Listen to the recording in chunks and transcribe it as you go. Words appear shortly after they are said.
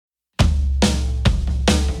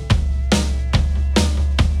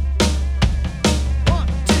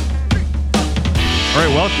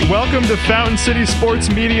Welcome to Fountain City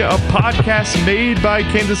Sports Media, a podcast made by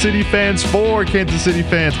Kansas City fans for Kansas City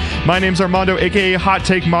fans. My name's Armando, aka Hot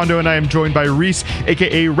Take Mondo, and I am joined by Reese,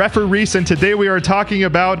 aka Refer Reese, and today we are talking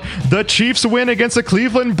about the Chiefs' win against the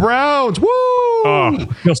Cleveland Browns. Woo! Oh,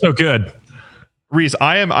 feels so good. Reese,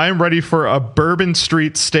 I am ready for a Bourbon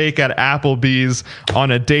Street steak at Applebee's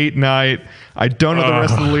on a date night. I don't know the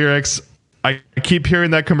rest of the lyrics. I keep hearing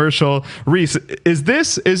that commercial. Reese, is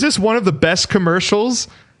this one of the best commercials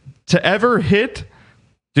to ever hit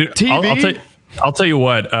TV? I'll tell you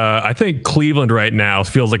what. I think Cleveland right now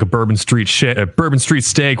feels like a Bourbon Street steak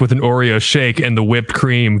with an Oreo shake and the whipped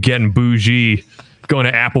cream, getting bougie, going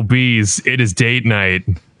to Applebee's. It is date night.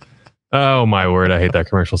 Oh my word! I hate that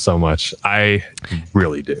commercial so much. I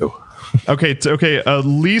really do. Okay.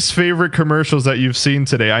 Least favorite commercials that you've seen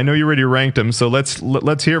today. I know you already ranked them, so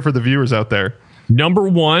let's hear for the viewers out there. Number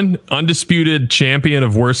one, undisputed champion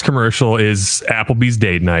of worst commercial is Applebee's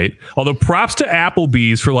date night. Although props to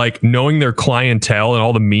Applebee's for like knowing their clientele and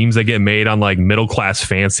all the memes that get made on like middle class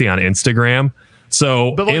fancy on Instagram.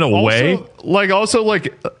 So but like, in a way,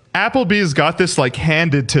 Applebee's got this like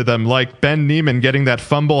handed to them, like Ben Neiman getting that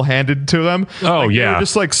fumble handed to them. Oh, like, yeah. They're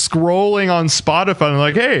just like scrolling on Spotify and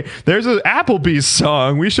like, hey, there's an Applebee's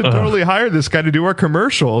song. We should totally hire this guy to do our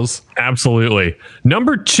commercials. Absolutely.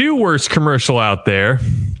 Number two worst commercial out there.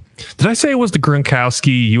 Did I say it was the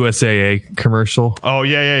Gronkowski USAA commercial? Oh,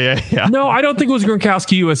 yeah. No, I don't think it was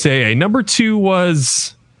Gronkowski USAA. Number two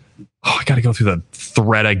was... Oh, I got to go through the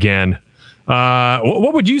thread again.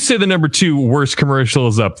 What would you say the number two worst commercial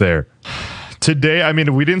is up there? Today, I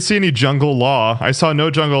mean, we didn't see any Jungle Law. I saw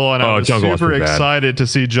no Jungle Law, and I was super excited to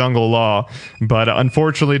see Jungle Law, but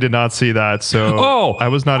unfortunately did not see that, so I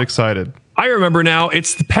was not excited. I remember now.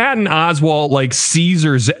 It's the Patton Oswalt, like,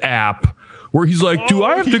 Caesars app, where he's like, do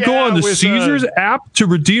I have to go on the Caesars app to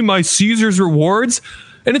redeem my Caesars rewards?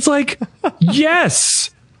 And it's like, yes.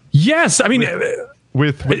 I mean...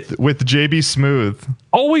 With JB Smoove.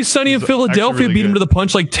 Always Sunny in Philadelphia really beat him to the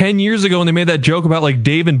punch like 10 years ago, and they made that joke about like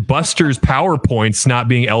Dave and Buster's PowerPoints not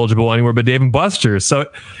being eligible anywhere but Dave and Buster's. So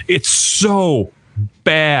it's so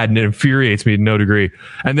bad and it infuriates me to no degree.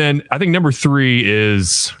 And then I think number three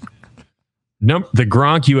is the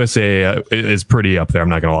Gronk USA is pretty up there. I'm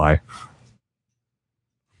not going to lie.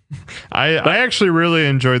 I actually really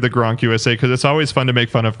enjoyed the Gronk USA because it's always fun to make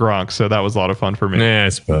fun of Gronk. So that was a lot of fun for me. Yeah, I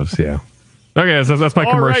suppose. Yeah. Okay, so that's my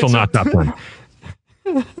commercial, not top one.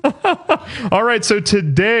 All right, so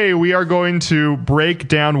today we are going to break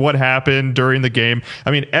down what happened during the game.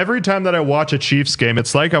 I mean, every time that I watch a Chiefs game,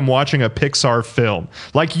 it's like I'm watching a Pixar film.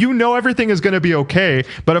 Like, you know everything is going to be okay,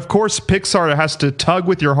 but of course Pixar has to tug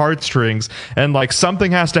with your heartstrings, and like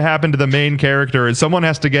something has to happen to the main character, and someone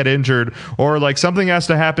has to get injured, or like something has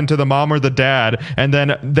to happen to the mom or the dad, and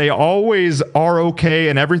then they always are okay,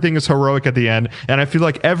 and everything is heroic at the end. And I feel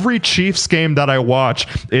like every Chiefs game that I watch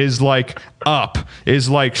is like Up, is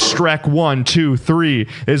like Shrek 1, 2, 3,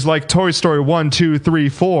 is like Toy Story 1, 2, 3,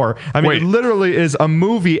 4. I mean, it literally is a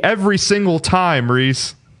movie every single time,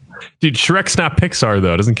 Reese. Dude, Shrek's not Pixar,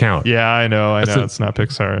 though. It doesn't count. Yeah, I know. It's not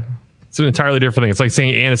Pixar. It's an entirely different thing. It's like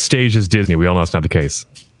saying Anastasia's Disney. We all know it's not the case.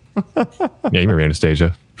 Yeah, you remember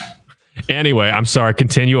Anastasia. Anyway, I'm sorry.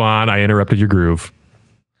 Continue on. I interrupted your groove.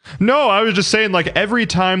 No, I was just saying, like, every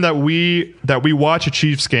time that we watch a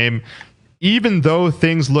Chiefs game, even though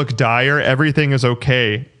things look dire, everything is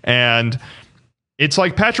okay. And it's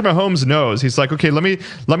like Patrick Mahomes knows. He's like, okay, let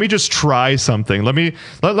me just try something. Let me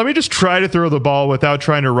just try to throw the ball without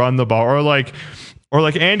trying to run the ball. Or like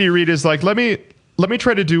Andy Reid is like, let me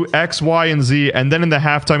try to do X, Y, and Z. And then in the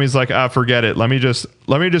halftime, he's like, forget it. Let me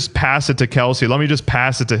just pass it to Kelsey. Let me just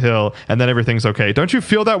pass it to Hill. And then everything's okay. Don't you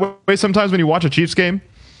feel that way sometimes when you watch a Chiefs game?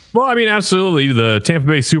 Well, I mean, absolutely. The Tampa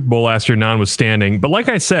Bay Super Bowl last year, notwithstanding. But like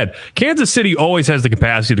I said, Kansas City always has the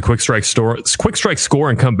capacity to quick strike score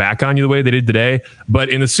and come back on you the way they did today. But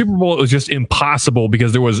in the Super Bowl, it was just impossible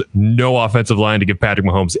because there was no offensive line to give Patrick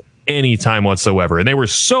Mahomes any time whatsoever. And they were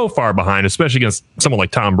so far behind, especially against someone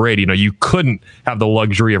like Tom Brady. You know, you couldn't have the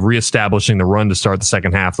luxury of reestablishing the run to start the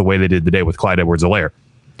second half the way they did today with Clyde Edwards-Helaire.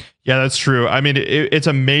 Yeah, that's true. I mean, it's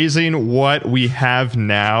amazing what we have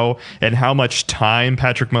now and how much time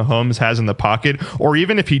Patrick Mahomes has in the pocket. Or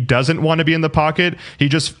even if he doesn't want to be in the pocket, he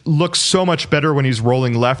just looks so much better when he's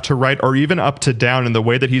rolling left to right or even up to down in the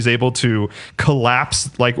way that he's able to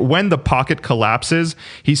collapse. Like when the pocket collapses,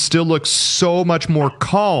 he still looks so much more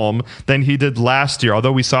calm than he did last year.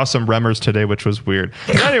 Although we saw some Remmers today, which was weird.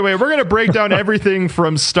 But anyway, we're going to break down everything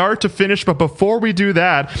from start to finish. But before we do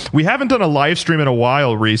that, we haven't done a live stream in a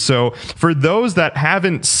while, Reese. So for those that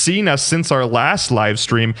haven't seen us since our last live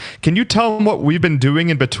stream, can you tell them what we've been doing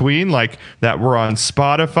in between? Like that we're on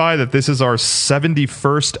Spotify, that this is our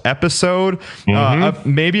 71st episode,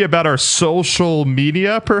 maybe about our social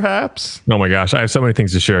media, perhaps? Oh my gosh, I have so many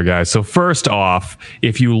things to share, guys. So first off,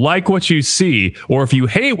 if you like what you see, or if you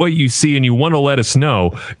hate what you see and you want to let us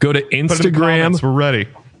know, go to Instagram. We're ready.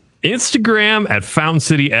 Instagram at Fountain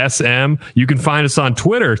City SM. You can find us on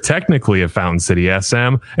Twitter, technically at Fountain City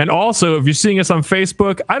SM. And also, if you're seeing us on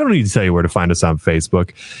Facebook, I don't need to tell you where to find us on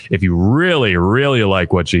Facebook. If you really, really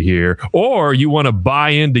like what you hear, or you want to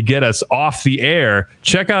buy in to get us off the air,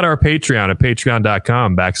 check out our Patreon at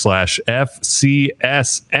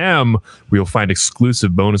patreon.com/FCSM, where you'll find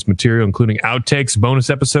exclusive bonus material, including outtakes,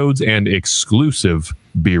 bonus episodes, and exclusive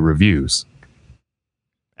beer reviews.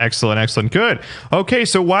 Excellent. Good. Okay,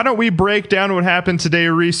 so why don't we break down what happened today,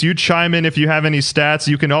 Reese? You chime in if you have any stats.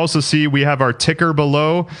 You can also see we have our ticker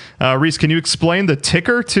below. Reese, can you explain the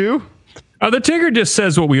ticker too? The ticker just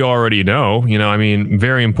says what we already know.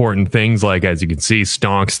 Very important things like, as you can see,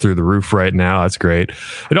 stonks through the roof right now. That's great.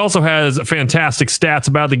 It also has fantastic stats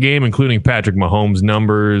about the game, including Patrick Mahomes'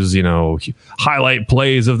 numbers, highlight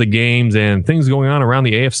plays of the games and things going on around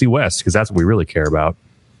the AFC West, because that's what we really care about.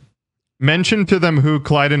 Mention to them who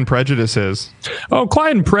Clyde and Prejudice is. Oh,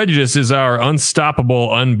 Clyde and Prejudice is our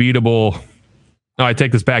unstoppable, unbeatable. No, I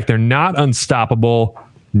take this back. They're not unstoppable,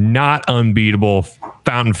 not unbeatable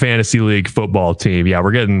Fountain Fantasy League football team. Yeah,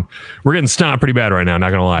 we're getting stomped pretty bad right now, not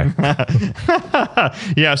gonna lie.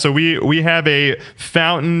 Yeah, so we have a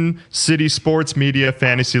Fountain City Sports Media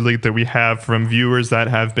Fantasy League that we have from viewers that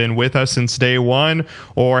have been with us since day one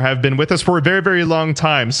or have been with us for a very, very long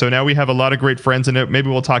time. So now we have a lot of great friends in it. Maybe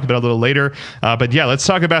we'll talk about it a little later. But yeah, let's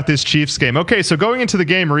talk about this Chiefs game. Okay, so going into the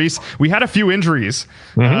game, Reese, we had a few injuries,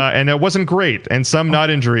 and it wasn't great, and some not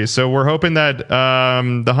injuries. So we're hoping that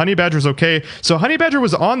the Honey Badger's okay. So Honey Badger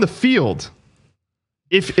was on the field.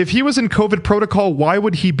 If he was in COVID protocol, why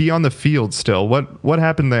would he be on the field still? What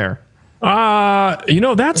happened there? That's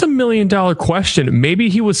 $1 million question. Maybe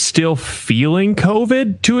he was still feeling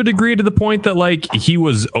COVID to a degree, to the point that he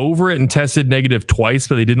was over it and tested negative twice,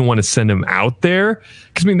 but they didn't want to send him out there.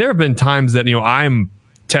 Because there have been times that I'm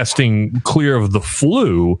testing clear of the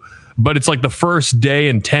flu, but it's like the first day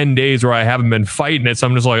in 10 days where I haven't been fighting it. So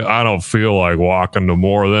I'm just like, I don't feel like walking to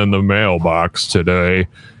more than the mailbox today,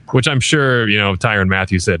 which I'm sure, Tyrann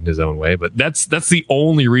Mathieu said in his own way. But that's the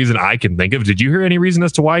only reason I can think of. Did you hear any reason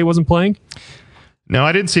as to why he wasn't playing? No,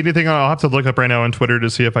 I didn't see anything. I'll have to look up right now on Twitter to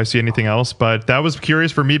see if I see anything else. But that was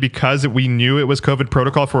curious for me because we knew it was COVID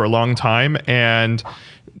protocol for a long time. And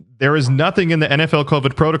there is nothing in the NFL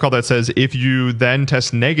COVID protocol that says if you then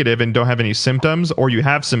test negative and don't have any symptoms, or you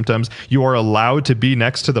have symptoms, you are allowed to be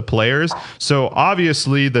next to the players. So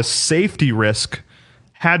obviously the safety risk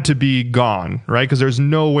had to be gone, right? Because there's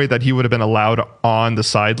no way that he would have been allowed on the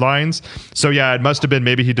sidelines. So yeah, it must have been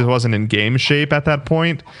maybe he just wasn't in game shape at that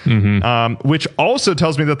point, which also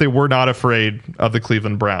tells me that they were not afraid of the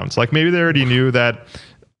Cleveland Browns. Maybe they already knew that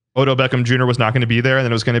Odell Beckham Jr. was not going to be there, and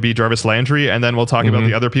then it was going to be Jarvis Landry, and then we'll talk about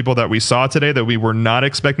the other people that we saw today that we were not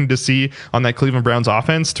expecting to see on that Cleveland Browns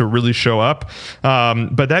offense to really show up.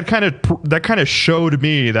 But that kind of showed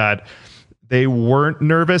me that they weren't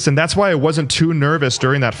nervous, and that's why I wasn't too nervous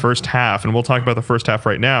during that first half. And we'll talk about the first half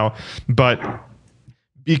right now. But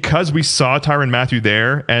because we saw Tyrann Mathieu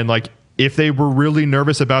there, and if they were really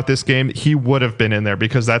nervous about this game, he would have been in there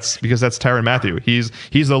because that's Tyrann Mathieu.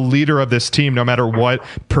 He's the leader of this team. No matter what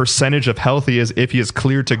percentage of health he is, if he is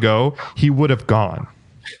cleared to go, he would have gone.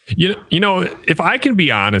 If I can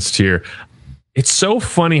be honest here, it's so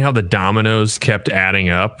funny how the dominoes kept adding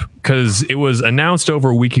up, because it was announced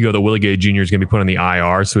over a week ago that Willie Gay Jr. is going to be put on the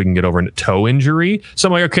IR so he can get over a toe injury. So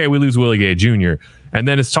I'm like, okay, we lose Willie Gay Jr. And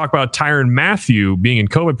then it's talk about Tyrann Mathieu being in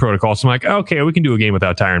COVID protocol. So I'm like, okay, we can do a game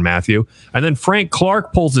without Tyrann Mathieu. And then Frank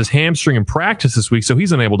Clark pulls his hamstring in practice this week, so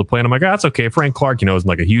he's unable to play. And I'm like, that's okay. Frank Clark, isn't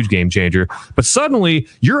a huge game changer. But suddenly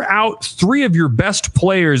you're out three of your best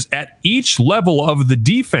players at each level of the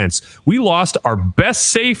defense. We lost our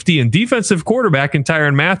best safety and defensive quarterback in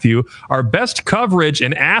Tyrann Mathieu, our best coverage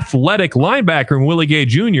and athletic linebacker in Willie Gay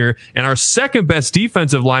Jr., and our second best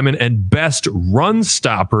defensive lineman and best run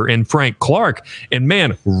stopper in Frank Clark. And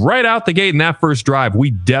man, right out the gate in that first drive,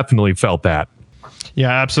 we definitely felt that.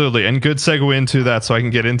 Yeah, absolutely. And good segue into that so I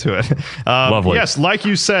can get into it. Lovely. Yes, like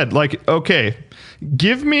you said, okay,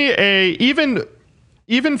 give me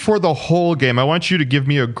even for the whole game, I want you to give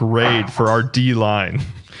me a grade for our D-line.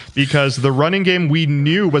 because the running game we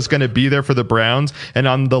knew was going to be there for the Browns. And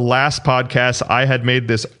on the last podcast, I had made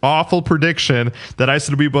this awful prediction that I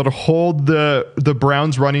said we'd be able to hold the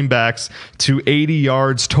Browns running backs to 80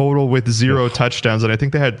 yards total with 0 touchdowns. And I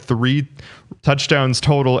think they had 3 touchdowns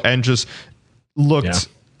total and just looked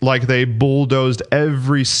like they bulldozed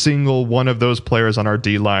every single one of those players on our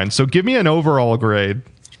D line. So give me an overall grade.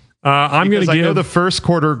 I'm going to give... I know the first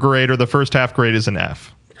quarter grade or the first half grade is an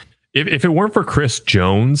F. If it weren't for Chris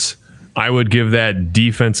Jones, I would give that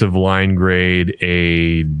defensive line grade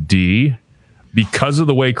a D. Because of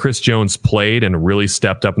the way Chris Jones played and really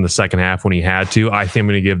stepped up in the second half when he had to, I think I'm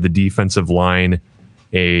going to give the defensive line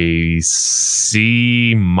a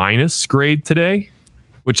C- grade today,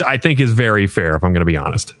 which I think is very fair, if I'm going to be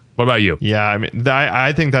honest. What about you? Yeah, I mean,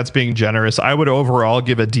 I think that's being generous. I would overall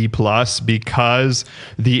give a D+ because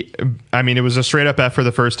it was a straight up F for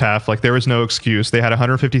the first half. Like, there was no excuse. They had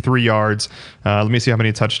 153 yards. Let me see how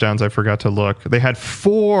many touchdowns. I forgot to look. They had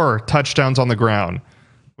 4 touchdowns on the ground,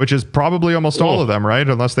 which is probably almost all of them, right?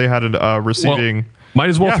 Unless they had a receiving. Well, might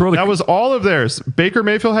as well throw that was all of theirs. Baker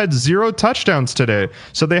Mayfield had 0 touchdowns today.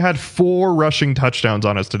 So they had 4 rushing touchdowns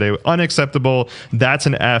on us today. Unacceptable. That's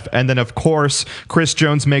an F. And then, of course, Chris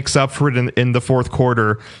Jones makes up for it in the fourth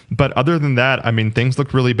quarter. But other than that, I mean, things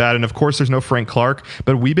looked really bad. And of course, there's no Frank Clark.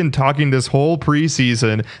 But we've been talking this whole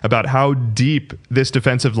preseason about how deep this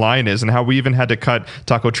defensive line is and how we even had to cut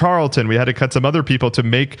Taco Charlton. We had to cut some other people to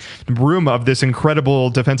make room of this incredible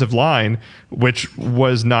defensive line, which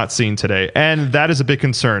was not seen today. And that is a big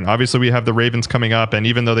concern. Obviously, we have the Ravens coming up, and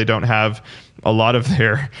even though they don't have a lot of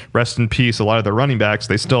their, rest in peace, a lot of their running backs,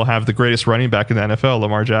 they still have the greatest running back in the NFL,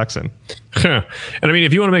 Lamar Jackson. And I mean,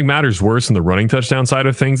 if you want to make matters worse in the running touchdown side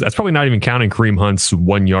of things, that's probably not even counting Kareem Hunt's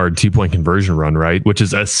 1-yard 2-point conversion run, right? Which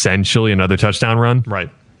is essentially another touchdown run. Right.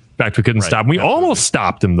 In fact, we couldn't stop him. We almost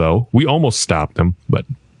stopped him, though. We almost stopped him, but...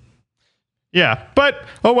 Yeah, but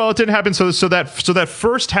oh well, it didn't happen. So that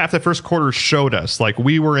first half, that first quarter showed us like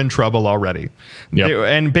we were in trouble already. Yep.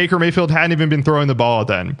 And Baker Mayfield hadn't even been throwing the ball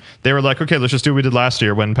then. They were like, okay, let's just do what we did last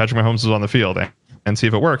year when Patrick Mahomes was on the field and see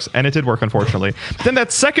if it works. And it did work, unfortunately. But then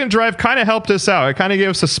that second drive kind of helped us out. It kind of gave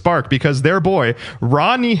us a spark because their boy,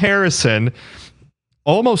 Ronnie Harrison,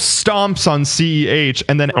 almost stomps on CEH,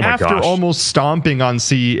 and then almost stomping on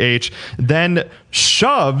CEH, then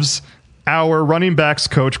shoves our running backs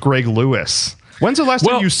coach, Greg Lewis. When's the last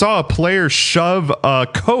time you saw a player shove a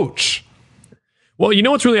coach? Well, you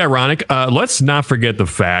know what's really ironic? Let's not forget the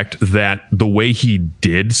fact that the way he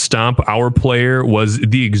did stomp our player was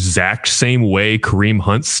the exact same way Kareem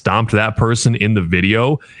Hunt stomped that person in the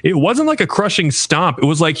video. It wasn't like a crushing stomp. It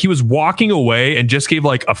was like he was walking away and just gave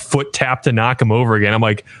like a foot tap to knock him over again. I'm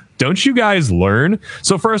like, don't you guys learn?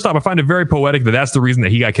 So first off, I find it very poetic that that's the reason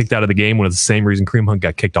that he got kicked out of the game when it's the same reason Kareem Hunt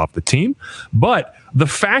got kicked off the team. But the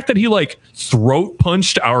fact that he like throat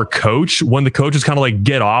punched our coach when the coach is kind of like,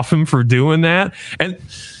 get off him for doing that. And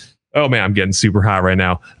oh man, I'm getting super hot right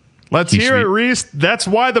now. Let's hear it, Reese. That's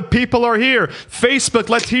why the people are here. Facebook,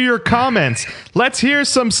 let's hear your comments. Let's hear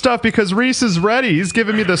some stuff because Reese is ready. He's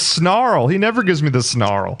giving me the snarl. He never gives me the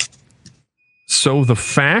snarl. So the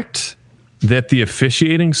fact that the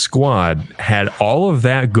officiating squad had all of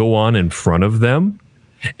that go on in front of them,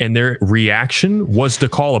 and their reaction was to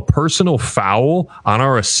call a personal foul on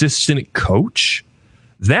our assistant coach,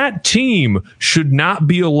 that team should not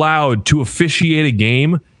be allowed to officiate a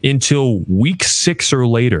game until week 6 or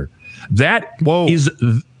later. That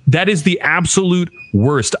is the absolute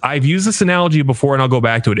worst. I've used this analogy before and I'll go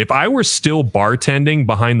back to it. If I were still bartending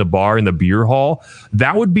behind the bar in the beer hall,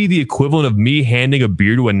 that would be the equivalent of me handing a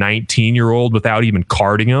beer to a 19-year-old without even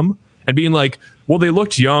carding them and being like, well, they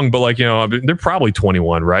looked young, but like, you know, they're probably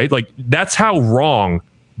 21, right? Like, that's how wrong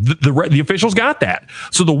the officials got that.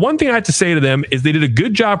 So the one thing I have to say to them is they did a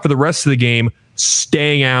good job for the rest of the game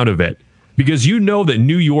staying out of it. Because you know that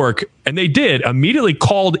New York, and they did, immediately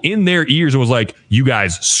called in their ears and was like, you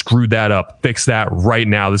guys screwed that up. Fix that right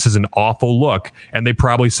now. This is an awful look. And they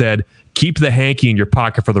probably said, keep the hanky in your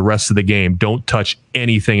pocket for the rest of the game. Don't touch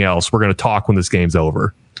anything else. We're going to talk when this game's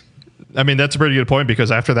over. I mean, that's a pretty good point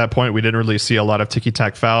because after that point, we didn't really see a lot of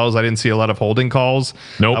ticky-tack fouls. I didn't see a lot of holding calls,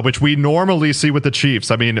 which we normally see with the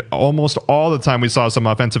Chiefs. I mean, almost all the time we saw some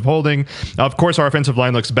offensive holding. Of course, our offensive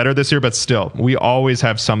line looks better this year, but still, we always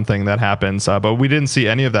have something that happens. But we didn't see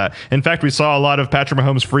any of that. In fact, we saw a lot of Patrick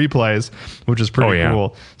Mahomes free plays, which is pretty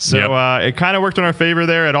cool. So it kind of worked in our favor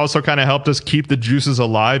there. It also kind of helped us keep the juices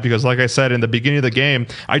alive because, like I said, in the beginning of the game,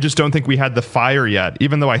 I just don't think we had the fire yet,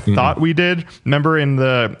 even though I thought we did. Remember in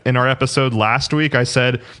our episode last week, I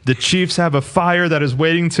said the Chiefs have a fire that is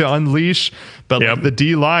waiting to unleash, but like, the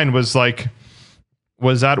D line was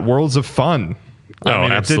at Worlds of Fun.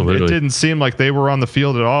 Absolutely. It didn't seem like they were on the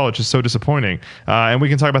field at all, which is so disappointing. And we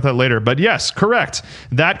can talk about that later. But yes, correct.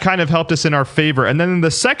 That kind of helped us in our favor. And then in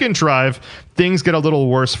the second drive, things get a little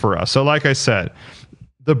worse for us. So like I said,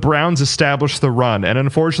 the Browns established the run. And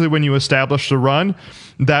unfortunately, when you establish the run,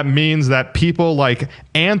 that means that people like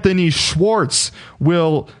Anthony Schwartz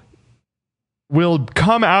will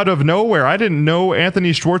come out of nowhere. I didn't know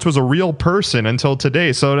Anthony Schwartz was a real person until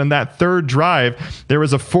today. So in that third drive, there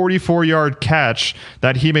was a 44-yard catch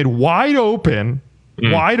that he made wide open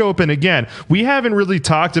again. We haven't really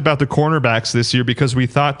talked about the cornerbacks this year because we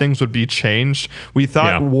thought things would be changed. We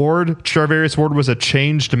thought Charvarius Ward was a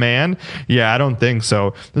changed man. Yeah, I don't think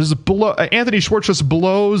so. Anthony Schwartz just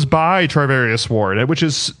blows by Charvarius Ward, which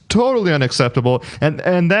is totally unacceptable,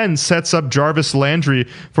 and then sets up Jarvis Landry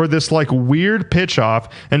for this like weird pitch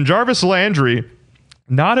off. And Jarvis Landry,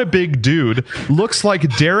 not a big dude, looks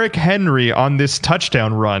like Derrick Henry on this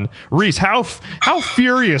touchdown run. Reese, how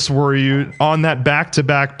furious were you on that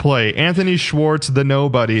back-to-back play? Anthony Schwartz, the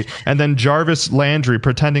nobody, and then Jarvis Landry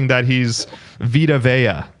pretending that he's Vita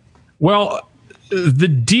Vea. Well, the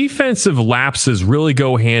defensive lapses really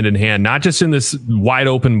go hand in hand, not just in this wide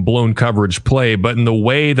open blown coverage play, but in the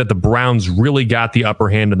way that the Browns really got the upper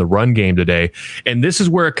hand in the run game today. And this is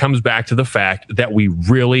where it comes back to the fact that we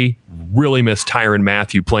really miss Tyrann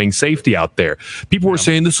Mathieu playing safety out there. People were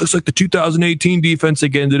saying this looks like the 2018 defense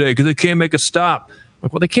again today because they can't make a stop.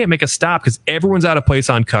 Well, they can't make a stop because everyone's out of place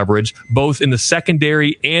on coverage, both in the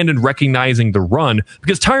secondary and in recognizing the run,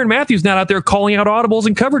 because Tyrann Mathieu's not out there calling out audibles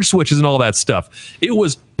and coverage switches and all that stuff. It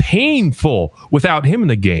was painful without him in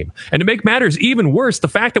the game. And to make matters even worse, the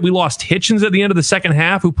fact that we lost Hitchens at the end of the second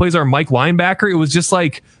half, who plays our Mike linebacker, it was just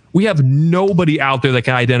like, we have nobody out there that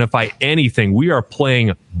can identify anything. We are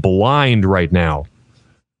playing blind right now.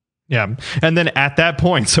 Yeah. And then at that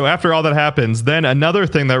point, so after all that happens, then another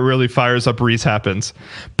thing that really fires up Reese happens.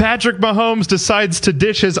 Patrick Mahomes decides to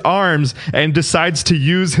ditch his arms and decides to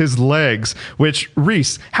use his legs, which,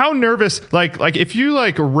 Reese, how nervous, like if you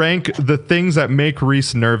rank the things that make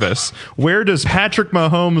Reese nervous, where does Patrick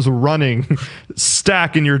Mahomes running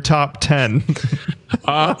stack in your top 10?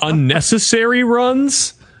 Unnecessary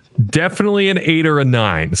runs? Definitely an 8 or a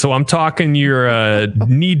 9. So I'm talking your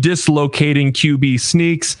knee dislocating QB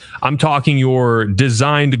sneaks. I'm talking your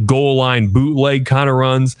designed goal line bootleg kind of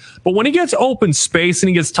runs. But when he gets open space and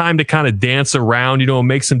he gets time to kind of dance around,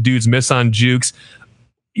 make some dudes miss on jukes,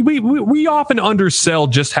 we often undersell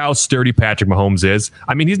just how sturdy Patrick Mahomes is.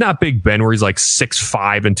 I mean, he's not Big Ben where he's like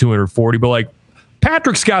 6'5" and 240, but like,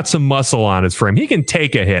 Patrick's got some muscle on his frame. He can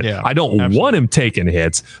take a hit. Yeah, I don't want him taking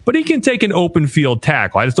hits, but he can take an open field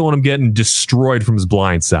tackle. I just don't want him getting destroyed from his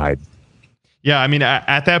blind side. Yeah, I mean,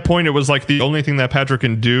 at that point, it was like the only thing that Patrick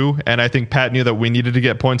can do. And I think Pat knew that we needed to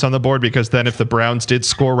get points on the board, because then if the Browns did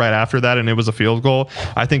score right after that and it was a field goal,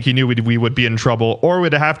 I think he knew we would be in trouble, or it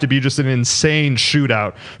would have to be just an insane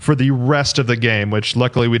shootout for the rest of the game, which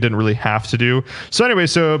luckily we didn't really have to do. So anyway,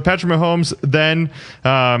 so Patrick Mahomes then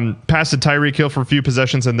passed to Tyreek Hill for a few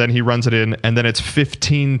possessions, and then he runs it in, and then it's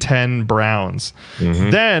 15-10 Browns.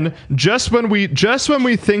 Mm-hmm. Then just when we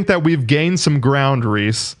think that we've gained some ground,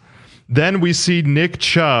 Reese, then we see Nick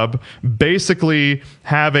Chubb basically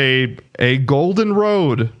have a golden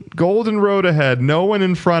road ahead. No one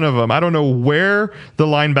in front of him. I don't know where the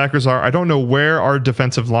linebackers are. I don't know where our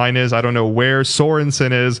defensive line is. I don't know where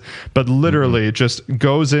Sorensen is, but literally just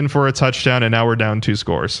goes in for a touchdown, and now we're down 2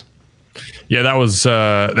 scores. Yeah, that was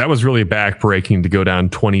really backbreaking to go down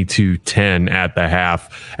 22-10 at the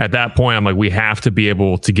half. At that point, I'm like, we have to be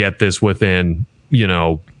able to get this within,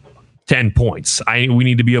 10 points. We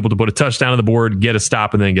need to be able to put a touchdown on the board, get a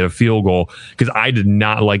stop, and then get a field goal, because I did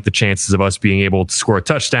not like the chances of us being able to score a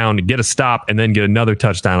touchdown, get a stop, and then get another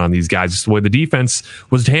touchdown on these guys. Just the way the defense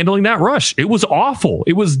was handling that rush. It was awful.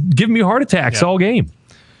 It was giving me heart attacks all game.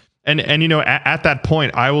 And at that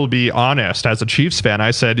point, I will be honest, as a Chiefs fan,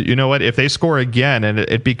 I said, you know what, if they score again and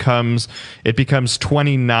it becomes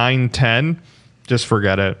 29-10, just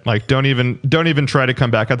forget it. Like, don't even try to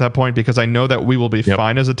come back at that point, because I know that we will be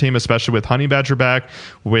fine as a team, especially with Honey Badger back,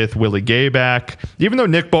 with Willie Gay back. Even though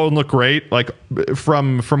Nick Bolton looked great, like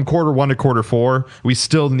from quarter 1 to quarter 4, we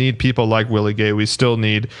still need people like Willie Gay. We still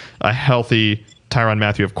need a healthy Tyrann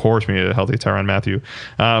Mathieu. Of course, we need a healthy Tyrann Mathieu.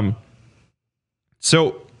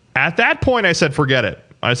 So at that point, I said, forget it.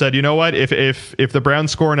 I said, you know what? If the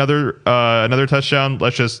Browns score another touchdown,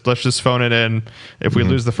 let's just phone it in. If we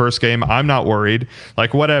lose the first game, I'm not worried.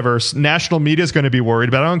 Like, whatever. National media is going to be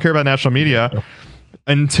worried, but I don't care about national media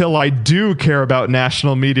until I do care about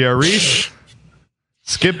national media. Reese,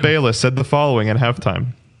 Skip Bayless said the following at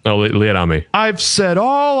halftime. Oh, lay it on me. I've said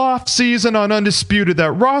all off season on Undisputed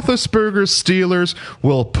that Roethlisberger's Steelers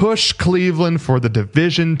will push Cleveland for the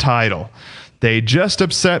division title. They just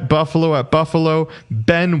upset Buffalo at Buffalo.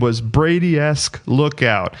 Ben was Brady-esque. Look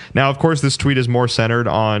out. Now, of course, this tweet is more centered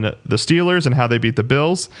on the Steelers and how they beat the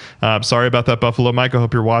Bills. Sorry about that, Buffalo Mike. I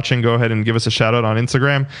hope you're watching. Go ahead and give us a shout out on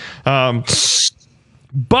Instagram.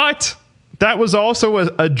 But that was also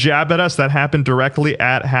a jab at us that happened directly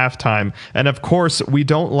at halftime. And of course, we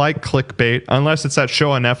don't like clickbait unless it's that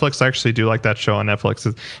show on Netflix. I actually do like that show on Netflix.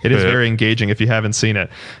 It is very engaging if you haven't seen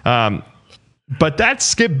it. But that's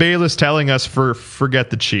Skip Bayless telling us forget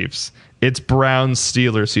the Chiefs. It's Browns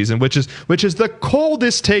Steelers season, which is the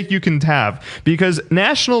coldest take you can have, because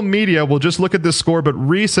national media will just look at this score. But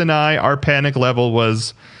Reese and our panic level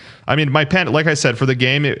was, I mean, my panic, like I said, for the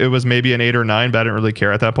game, it was maybe an 8 or 9, but I didn't really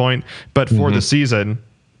care at that point. But for the season,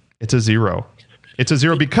 it's a 0. It's a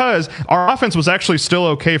 0 because our offense was actually still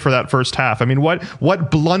okay for that first half. I mean,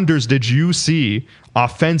 what blunders did you see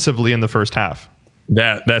offensively in the first half?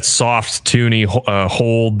 That soft, toony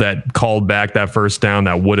hold that called back that first down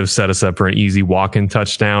that would have set us up for an easy walk-in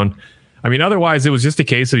touchdown. I mean, otherwise, it was just a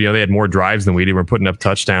case of, they had more drives than we did. We're putting up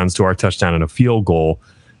touchdowns to our touchdown and a field goal.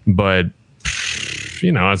 But,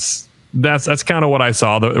 that's kind of what I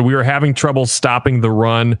saw. We were having trouble stopping the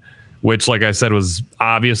run, which, like I said, was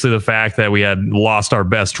obviously the fact that we had lost our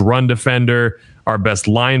best run defender, our best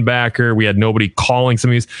linebacker. We had nobody calling some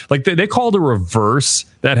of these. Like they called a reverse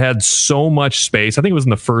that had so much space. I think it was in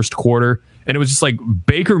the first quarter. And it was just like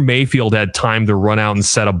Baker Mayfield had time to run out and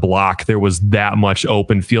set a block. There was that much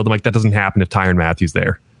open field. I'm like, that doesn't happen if Tyrann Mathieu's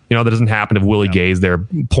there. That doesn't happen if Willie Gay's there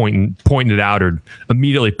pointing it out or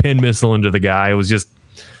immediately pin missile into the guy. It was just,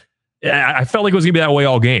 I felt like it was going to be that way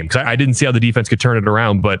all game because I didn't see how the defense could turn it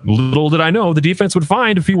around. But little did I know the defense would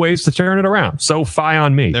find a few ways to turn it around. So fie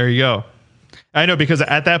on me. There you go. I know, because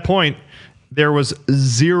at that point, there was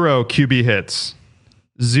 0 QB hits.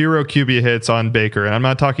 0 QB hits on Baker. And I'm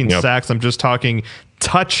not talking sacks. I'm just talking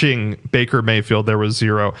touching Baker Mayfield. There was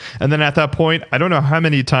 0. And then at that point, I don't know how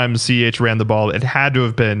many times CH ran the ball. It had to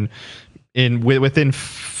have been within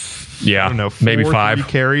I don't know, maybe 5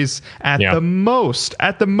 carries at the most.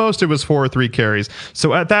 At the most, it was 4 or 3 carries.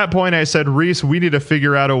 So at that point, I said, Reese, we need to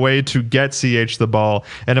figure out a way to get CH the ball.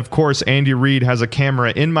 And of course, Andy Reid has a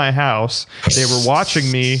camera in my house. They were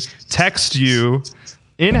watching me text you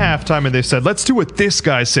in halftime, and they said, let's do what this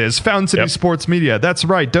guy says. Fountain City Sports Media. That's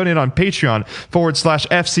right. Donate on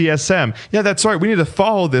Patreon/FCSM. Yeah, that's right. We need to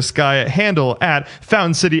follow this guy at handle at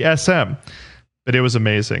Fountain City SM. But it was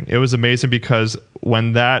amazing. It was amazing because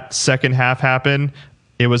when that second half happened,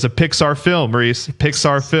 it was a Pixar film, Reese.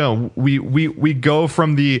 Pixar film. We go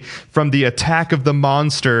from the attack of the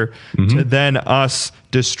monster to then us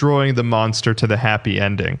destroying the monster to the happy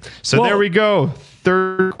ending. So there we go.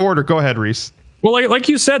 Third quarter. Go ahead, Reese. Well, like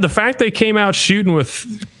you said, the fact they came out shooting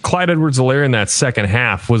with Clyde Edwards-Helaire in that second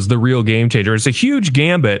half was the real game changer. It's a huge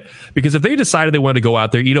gambit because if they decided they wanted to go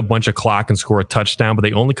out there, eat a bunch of clock and score a touchdown, but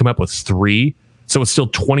they only come up with 3, so it's still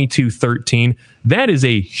 22-13. That is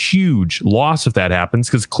a huge loss if that happens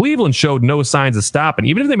because Cleveland showed no signs of stopping.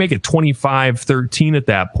 Even if they make it 25-13 at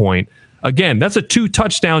that point, again, that's a 2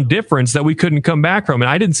 touchdown difference that we couldn't come back from. And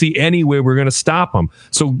I didn't see any way we're going to stop them.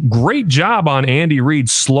 So great job on Andy Reid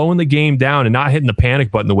slowing the game down and not hitting the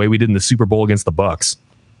panic button the way we did in the Super Bowl against the Bucs.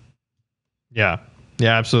 Yeah.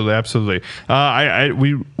 Yeah, absolutely.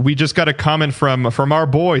 We just got a comment from our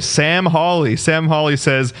boy Sam Hawley. Sam Hawley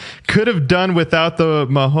says, could have done without the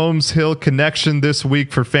Mahomes Hill connection this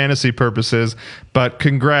week for fantasy purposes, but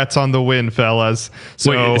congrats on the win, fellas.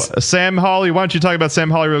 So Sam Hawley, why don't you talk about Sam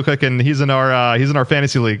Hawley real quick? And he's in our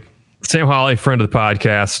fantasy league. Sam Hawley, friend of the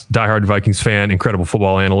podcast, diehard Vikings fan, incredible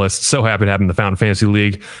football analyst. So happy to have him in the Fountain Fantasy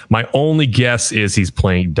League. My only guess is he's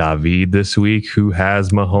playing David this week, who has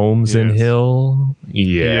Mahomes and Hill.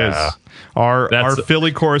 Yeah. Our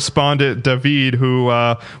Philly correspondent, David, who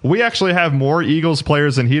we actually have more Eagles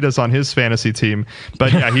players than he does on his fantasy team.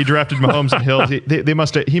 But yeah, he drafted Mahomes and Hill.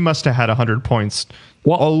 He must have had 100 points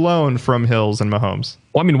alone from Hills and Mahomes.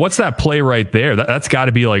 Well, I mean, what's that play right there? That's got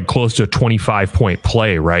to be like close to a 25-point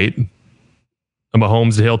play, right? A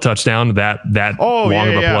Mahomes to Hill touchdown, that long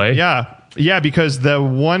of a play? Yeah, because the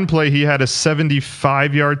one play he had a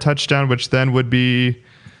 75-yard touchdown, which then would be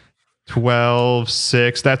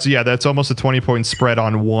 12-6. That's almost a 20-point spread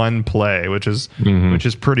on one play, which is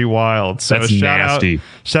pretty wild. So that's nasty.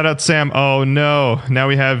 Shout out Sam. Oh no, now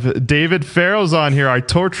we have David Farrell's on here. I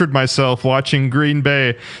tortured myself watching Green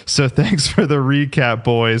Bay, so thanks for the recap,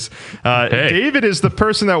 boys. David is the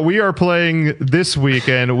person that we are playing this week,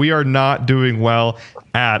 and we are not doing well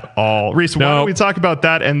at all. Reese, why don't we talk about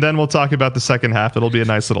that, and then we'll talk about the second half. It'll be a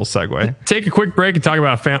nice little segue. Take a quick break and talk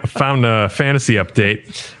about fantasy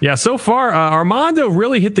update. Yeah, so far, Armando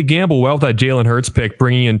really hit the gamble well with that Jalen Hurts pick,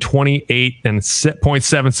 bringing in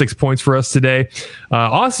 28.76 points for us today.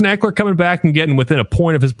 Austin Eckler coming back and getting within a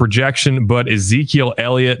point of his projection, but Ezekiel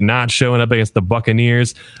Elliott not showing up against the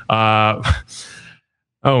Buccaneers. Oh,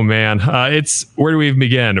 man. Where do we even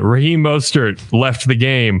begin? Raheem Mostert left the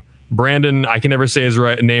game. Brandon, I can never say his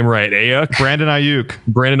name right. Brandon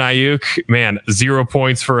Ayuk. Man, 0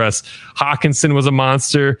 points for us. Hawkinson was a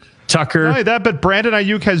monster. Tucker. Not only that, but Brandon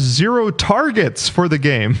Ayuk has 0 targets for the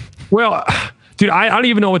game. Well, dude, I don't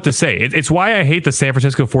even know what to say. It's why I hate the San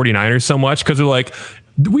Francisco 49ers so much, because they're like,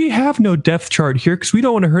 we have no depth chart here because we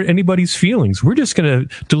don't want to hurt anybody's feelings. We're just going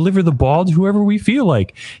to deliver the ball to whoever we feel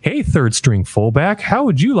like. Hey, third string fullback, how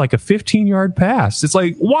would you like a 15-yard pass? It's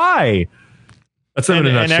like, why? That's in a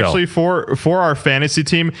nutshell. And actually, for our fantasy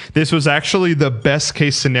team, this was actually the best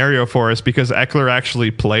case scenario for us because Eckler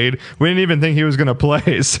actually played. We didn't even think he was going to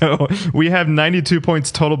play. So we have 92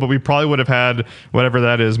 points total, but we probably would have had whatever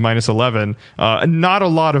that is, minus 11. Not a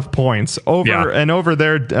lot of points. Over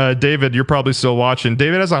there, David, you're probably still watching.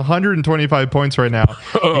 David has 125 points right now.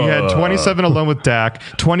 He had 27 alone with Dak,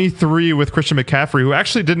 23 with Christian McCaffrey, who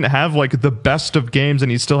actually didn't have like the best of games,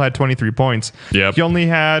 and he still had 23 points. Yep. He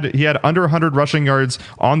had under 100 rushing yards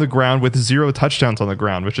on the ground with 0 touchdowns on the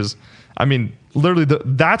ground, which is, I mean, literally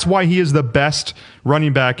that's why he is the best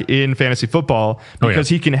running back in fantasy football, because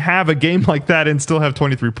he can have a game like that and still have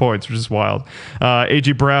 23 points, which is wild.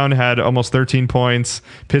 A.J. Brown had almost 13 points.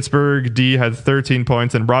 Pittsburgh D had 13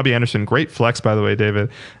 points, and Robbie Anderson, great flex, by the way, David.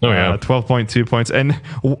 12.2 points. And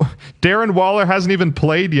Darren Waller hasn't even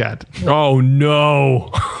played yet. Oh,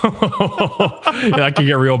 no. That can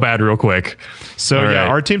get real bad real quick. So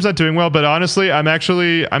our team's not doing well, but honestly, I'm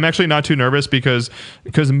actually not too nervous because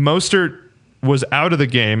Mostert was out of the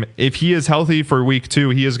game. If he is healthy for week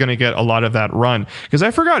 2, he is going to get a lot of that run. Because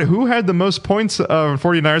I forgot who had the most points of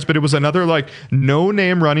 49ers, but it was another like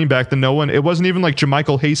no-name running back that no one, it wasn't even like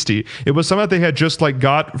JaMychal Hasty. It was someone that they had just like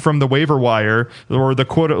got from the waiver wire, or the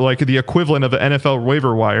quote, like the equivalent of the NFL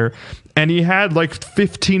waiver wire. And he had like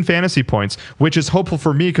 15 fantasy points, which is hopeful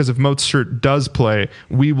for me because if Mostert does play,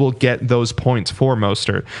 we will get those points for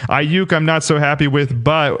Mostert. Ayuk, I'm not so happy with,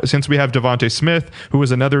 but since we have Devontae Smith, who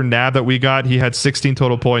was another nab that we got, he had 16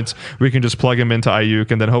 total points. We can just plug him into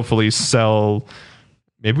Ayuk and then hopefully sell.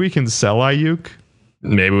 Maybe we can sell Ayuk.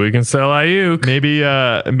 Maybe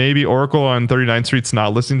Oracle on 39th Street's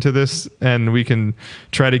not listening to this, and we can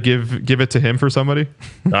try to give it to him for somebody.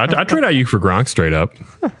 I'd trade Ayuk for Gronk straight up.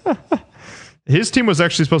 His team was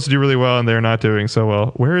actually supposed to do really well, and they're not doing so well.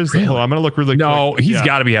 Where is really? I'm going to look really quick. No, he's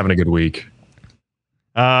got to be having a good week.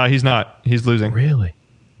 He's not. He's losing. Really?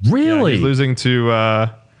 Yeah, he's losing to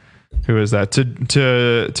who is that? To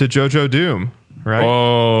JoJo Doom, right?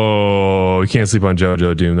 Oh, you can't sleep on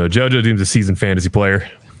JoJo Doom, though. JoJo Doom's a seasoned fantasy player.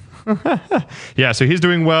 Yeah, so he's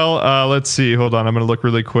doing well. Let's see. Hold on. I'm going to look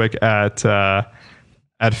really quick at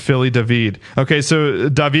Philly David. Okay, so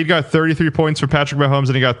David got 33 points from Patrick Mahomes,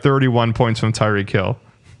 and he got 31 points from Tyreek Hill.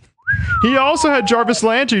 He also had Jarvis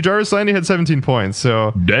Landry. Jarvis Landry had 17 points.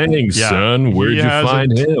 So dang, son, where'd you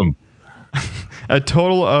find him? A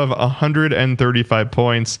total of 135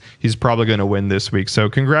 points. He's probably going to win this week. So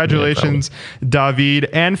congratulations, David.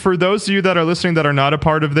 And for those of you that are listening that are not a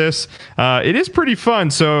part of this, it is pretty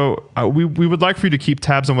fun. So we would like for you to keep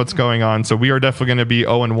tabs on what's going on. So we are definitely going to be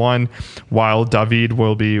 0-1, while David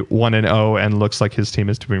will be 1-0, and looks like his team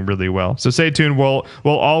is doing really well. So stay tuned. We'll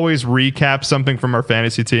always recap something from our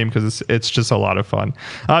fantasy team because it's just a lot of fun.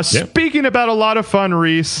 Speaking about a lot of fun,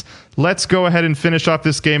 Reese, let's go ahead and finish off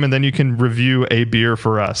this game, and then you can review a beer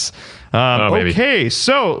for us. Okay,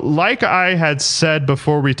 so like I had said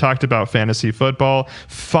before we talked about fantasy football,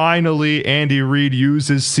 finally Andy Reid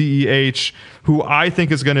uses CEH, who I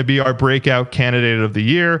think is going to be our breakout candidate of the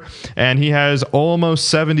year, and he has almost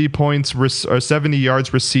 70 points or 70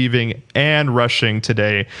 yards receiving and rushing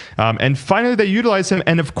today. And finally they utilize him,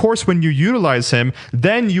 and of course when you utilize him,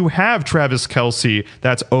 then you have Travis Kelce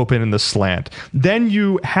that's open in the slant. Then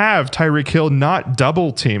you have Tyreek Hill not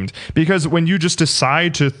double teamed, because when you just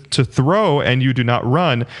decide to throw and you do not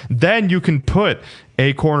run, then you can put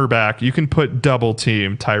a cornerback, you can put double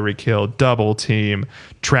team Tyreek Hill, double team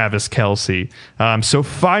Travis Kelce. So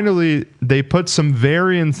finally they put some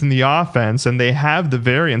variance in the offense, and they have the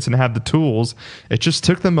variance and have the tools. It just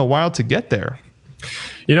took them a while to get there.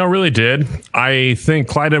 You know, it really did. I think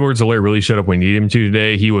Clyde Edwards-Helaire really showed up when we needed him to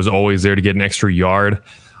today. He was always there to get an extra yard.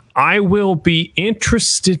 I will be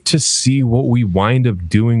interested to see what we wind up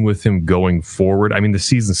doing with him going forward. I mean, the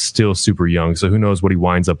season's still super young, so who knows what he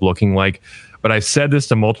winds up looking like. But I've said this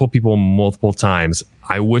to multiple people multiple times.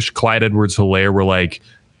 I wish Clyde Edwards-Helaire were like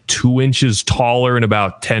 2 inches taller and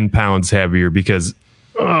about 10 pounds heavier, because,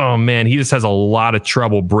 oh man, he just has a lot of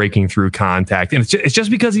trouble breaking through contact. And it's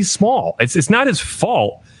just because he's small. It's not his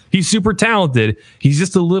fault. He's super talented. He's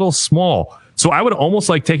just a little small. So I would almost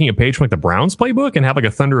like taking a page from like the Browns playbook and have like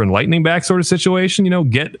a Thunder and Lightning back sort of situation,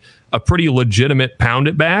 get a pretty legitimate pound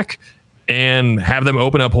it back and have them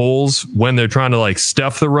open up holes when they're trying to like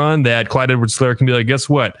stuff the run, that Clyde Edwards-Helaire can be like, guess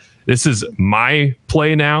what? This is my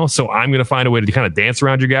play now, so I'm going to find a way to kind of dance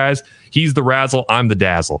around you guys. He's the razzle, I'm the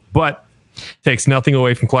dazzle. But takes nothing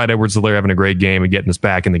away from Clyde Edwards-Helaire having a great game and getting us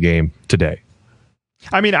back in the game today.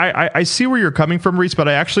 I mean, I see where you're coming from, Reese, but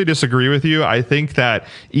I actually disagree with you. I think that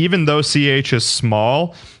even though CH is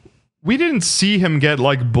small, we didn't see him get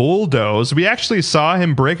like bulldozed. We actually saw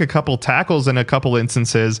him break a couple tackles in a couple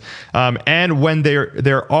instances. And when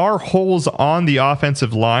there are holes on the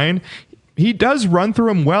offensive line, he does run through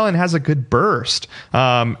them well and has a good burst.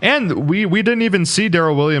 And we didn't even see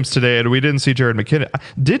Darrell Williams today, and we didn't see Jared McKinnon.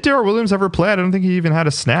 Did Darrell Williams ever play? I don't think he even had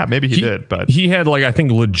a snap. Maybe he did, but he had like, I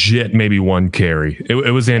think legit maybe one carry.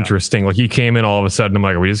 It was interesting. Like he came in all of a sudden. I'm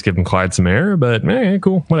like, are we just giving Clyde some air? But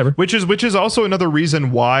cool, whatever. Which is also another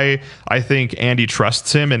reason why I think Andy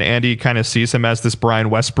trusts him, and Andy kind of sees him as this Brian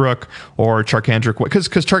Westbrook or Charkandrick, because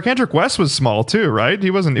Charkandrick West was small too, right? He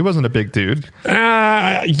wasn't a big dude.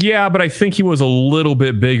 Yeah, but I think he was a little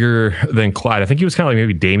bit bigger than Clyde. I think he was kind of like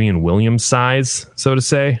maybe Damian Williams size, so to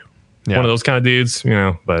say. Yeah. One of those kind of dudes,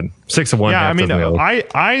 but 6'1". Yeah, I mean,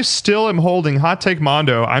 I still am holding hot take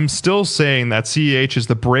Mondo. I'm still saying that CEH is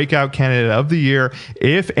the breakout candidate of the year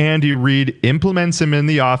if Andy Reid implements him in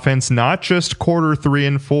the offense, not just quarter 3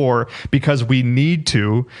 and 4 because we need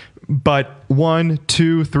to, but 1,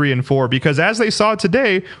 2, 3, and 4. Because as they saw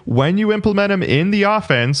today, when you implement him in the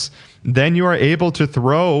offense, then you are able to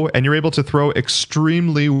throw, and you're able to throw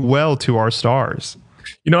extremely well to our stars.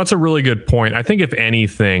 That's a really good point. I think if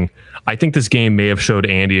anything, I think this game may have showed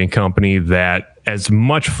Andy and company that as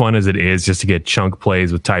much fun as it is just to get chunk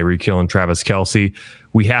plays with Tyreek Hill and Travis Kelce,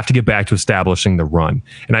 we have to get back to establishing the run.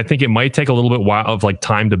 And I think it might take a little bit of like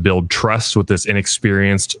time to build trust with this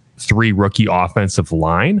inexperienced 3 rookie offensive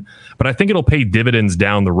line. But I think it'll pay dividends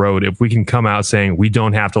down the road if we can come out saying we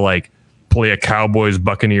don't have to like play a Cowboys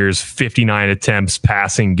Buccaneers 59 attempts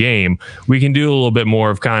passing game. We can do a little bit more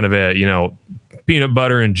of kind of a, peanut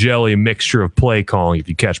butter and jelly mixture of play calling, if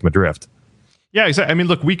you catch my drift. Yeah, exactly. I mean,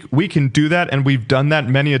 look, we can do that, and we've done that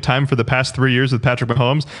many a time for the past 3 years with Patrick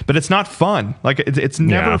Mahomes, but it's not fun. Like, it's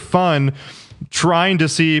never fun trying to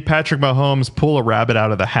see Patrick Mahomes pull a rabbit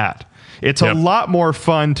out of the hat. It's a lot more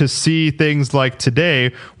fun to see things like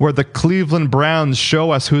today where the Cleveland Browns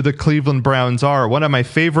show us who the Cleveland Browns are. One of my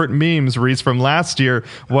favorite memes, Reese, from last year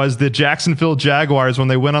was the Jacksonville Jaguars when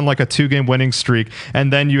they went on like a 2-game winning streak.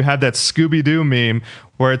 And then you had that Scooby-Doo meme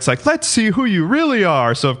where it's like, let's see who you really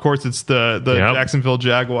are. So, of course, it's the Jacksonville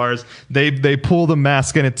Jaguars. They pull the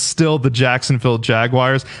mask, and it's still the Jacksonville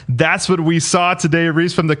Jaguars. That's what we saw today,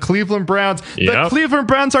 Reese, from the Cleveland Browns. The Cleveland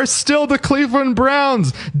Browns are still the Cleveland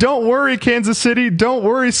Browns. Don't worry, Kansas City. Don't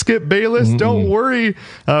worry, Skip Bayless. Don't worry.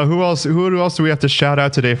 Who else do we have to shout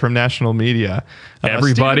out today from national media?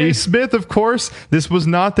 Everybody. Stephen A. Smith, of course. This was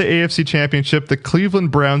not the AFC Championship. The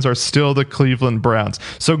Cleveland Browns are still the Cleveland Browns.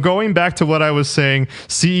 So going back to what I was saying,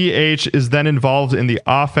 CEH is then involved in the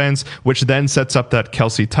offense, which then sets up that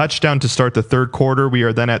Kelce touchdown to start the third quarter. We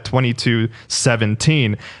are then at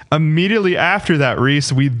 22-17. Immediately after that,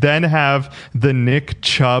 Reese, we then have the Nick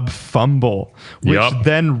Chubb fumble, which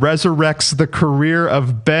then resurrects the career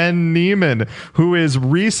of Ben Niemann, who is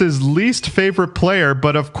Reese's least favorite player.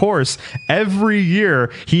 But of course, every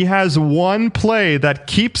year he has one play that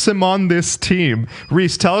keeps him on this team.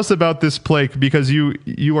 Reese, tell us about this play, because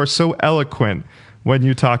you are so eloquent when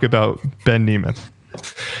you talk about Ben Niemann.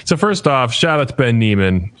 So first off, shout out to Ben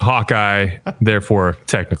Niemann, Hawkeye, therefore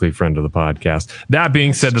technically friend of the podcast. That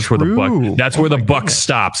being said, that's where the buck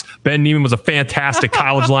stops. Ben Niemann was a fantastic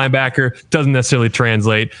college linebacker. Doesn't necessarily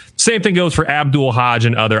translate. Same thing goes for Abdul Hodge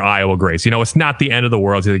and other Iowa greats. It's not the end of the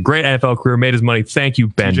world. He had a great NFL career, made his money. Thank you,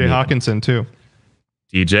 Ben TJ Niemann. Hawkinson too.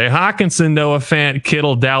 DJ Hawkinson, Noah Fant,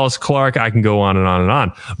 Kittle, Dallas Clark. I can go on and on and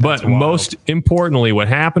on. But most importantly, what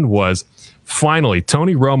happened was finally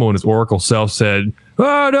Tony Romo and his Oracle self said,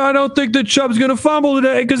 "Oh, no, I don't think that Chubb's going to fumble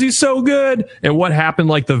today because he's so good." And what happened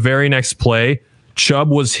like the very next play? Chubb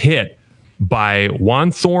was hit by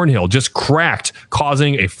Juan Thornhill, just cracked,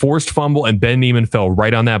 causing a forced fumble, and Ben Niemann fell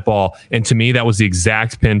right on that ball. And to me, that was the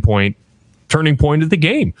exact pinpoint turning point of the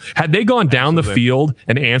game. Had they gone down the field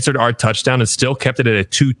and answered our touchdown and still kept it at a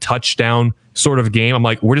 2-touchdown sort of game, I'm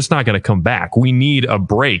like, we're just not going to come back. We need a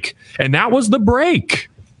break. And that was the break.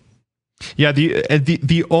 Yeah,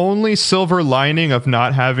 the only silver lining of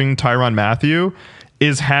not having Tyrann Mathieu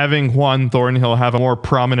is having Juan Thornhill have a more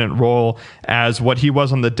prominent role as what he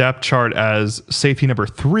was on the depth chart as safety number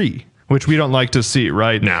 3, which we don't like to see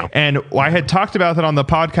right now. And I had talked about that on the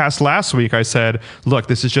podcast last week. I said, look,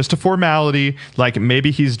 this is just a formality. Like,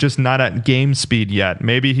 maybe he's just not at game speed yet.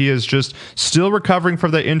 Maybe he is just still recovering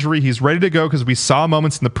from the injury. He's ready to go because we saw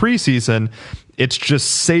moments in the preseason. It's just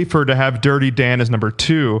safer to have Dirty Dan as number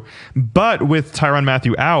 2. But with Tyrann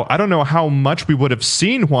Mathieu out, I don't know how much we would have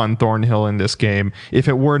seen Juan Thornhill in this game if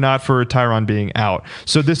it were not for Tyrann being out.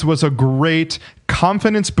 So this was a great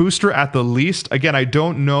confidence booster at the least. Again, I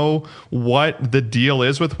don't know what the deal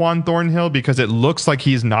is with Juan Thornhill because it looks like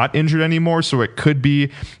he's not injured anymore. So it could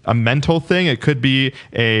be a mental thing. It could be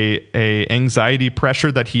a anxiety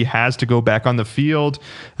pressure that he has to go back on the field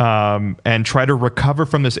and try to recover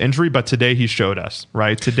from this injury. But today he showed us,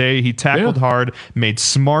 right? Today he tackled hard, made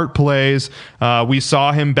smart plays. We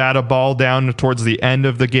saw him bat a ball down towards the end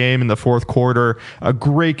of the game in the fourth quarter. A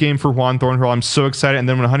great game for Juan Thornhill. I'm so excited. And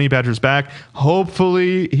then when Honey Badger's back,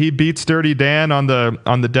 hopefully he beats Dirty Dan on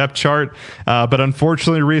the depth chart. But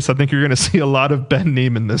unfortunately, Reese, I think you're going to see a lot of Ben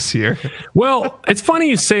Niemann this year. Well, it's funny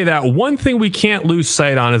you say that. One thing we can't lose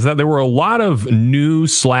sight on is that there were a lot of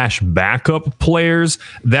new/backup players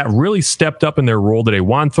that really stepped up in their role today.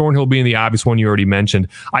 Juan Thornhill being the obvious one you already mentioned.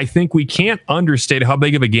 I think we can't understate how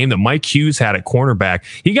big of a game that Mike Hughes had at cornerback.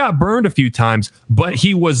 He got burned a few times, but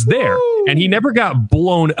he was there. And he never got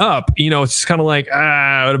blown up. You know, it's just kind of like, it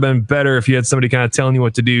would have been better if you had somebody kind of telling you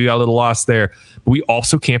what to do. You got a little lost there. But we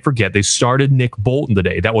also can't forget they started Nick Bolton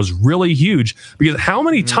today. That was really huge because how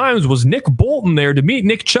many times was Nick Bolton there to meet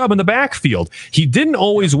Nick Chubb in the backfield? He didn't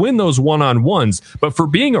always win those one-on-ones, but for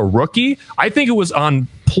being a rookie, I think it was on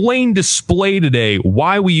plain display today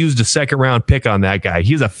why we used a second-round pick on that guy.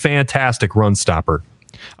 He's a fantastic run stopper.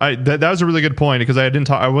 That was a really good point because I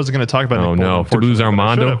wasn't going to talk about Nick Bolton. Oh, no. To lose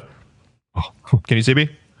Armando? Can you see me?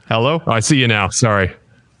 Hello? Oh, I see you now. Sorry.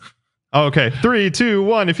 Okay, 3, 2,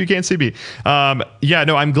 1. If you can't see me,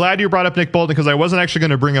 I'm glad you brought up Nick Bolton because I wasn't actually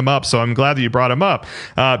going to bring him up, so I'm glad that you brought him up.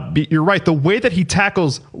 You're right. The way that he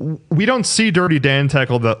tackles, we don't see Dirty Dan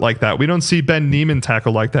tackle like that. We don't see Ben Niemann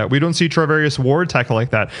tackle like that. We don't see Travarius Ward tackle like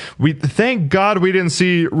that. Thank God we didn't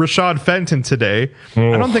see Rashad Fenton today.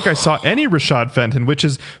 I don't think I saw any Rashad Fenton, which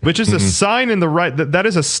is a sign in the right. That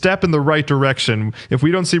is a step in the right direction. If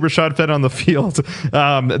we don't see Rashad Fenton on the field,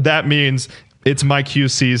 that means it's Mike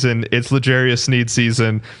Hughes season. It's L'Jarius Sneed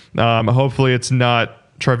season. Hopefully it's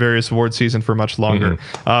not Travarius Ward season for much longer.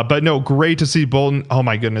 But no, great to see Bolton. Oh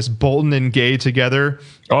my goodness. Bolton and Gay together.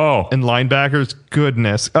 Oh, and linebackers.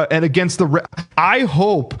 Goodness. And against I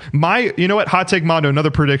hope you know what? Hot take Mondo,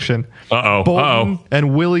 another prediction. Bolton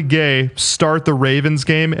and Willie Gay start the Ravens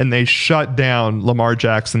game and they shut down Lamar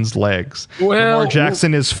Jackson's legs. Lamar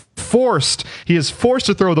Jackson is forced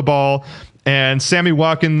to throw the ball and Sammy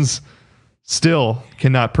Watkins still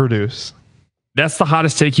cannot produce. That's the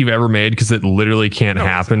hottest take you've ever made because it literally can't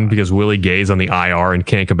happen because Willie Gay's on the IR and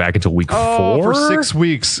can't come back until week 4 for 6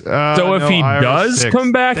 weeks. So if he does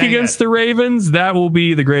come back against the Ravens, that will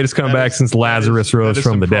be the greatest comeback since Lazarus rose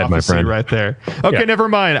from the dead, my friend. Right there. Okay, never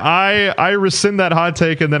mind. I rescind that hot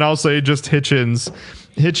take and then I'll say just Hitchens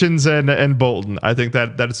and Bolton. I think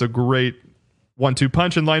that is a great 1-2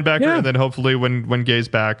 punch in linebacker, and then hopefully when Gay's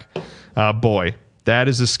back, boy. That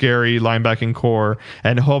is a scary linebacking core,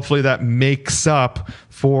 and hopefully that makes up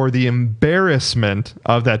for the embarrassment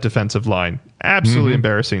of that defensive line. Absolutely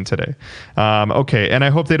embarrassing today. Okay, and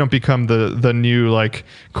I hope they don't become the new like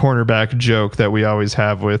cornerback joke that we always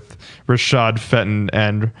have with Rashad Fenton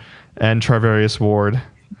and Travarius Ward.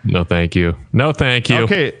 No, thank you.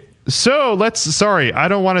 Okay. So I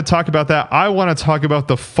don't want to talk about that. I want to talk about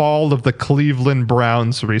the fall of the Cleveland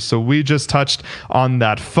Browns. So we just touched on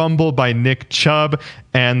that fumble by Nick Chubb,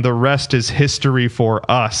 and the rest is history for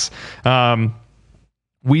us.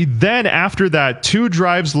 We then, after that, 2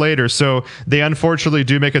 drives later, so they unfortunately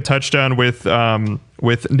do make a touchdown with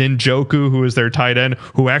Njoku, who is their tight end,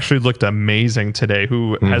 who actually looked amazing today,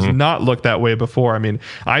 who has not looked that way before. I mean,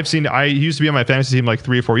 I used to be on my fantasy team like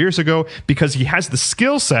 3 or 4 years ago because he has the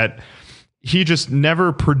skill set. He just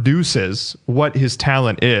never produces what his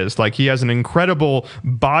talent is. Like, he has an incredible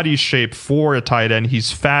body shape for a tight end.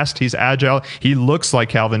 He's fast. He's agile. He looks like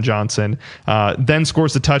Calvin Johnson. Then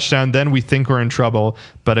scores the touchdown. Then we think we're in trouble.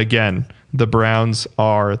 But again, the Browns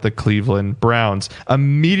are the Cleveland Browns.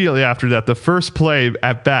 Immediately after that, the first play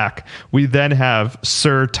at back, we then have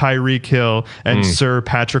Sir Tyreek Hill and Sir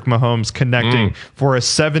Patrick Mahomes connecting for a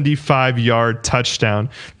 75-yard touchdown.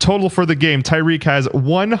 Total for the game, Tyreek has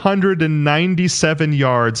 197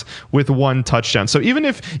 yards with one touchdown. So even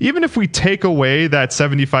if we take away that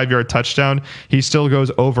 75-yard touchdown, he still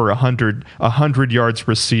goes over 100 yards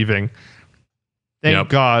receiving. Thank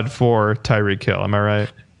God for Tyreek Hill. Am I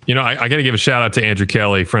right? You know, I got to give a shout out to Andrew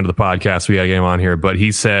Kelly, friend of the podcast. We got to get him on here, but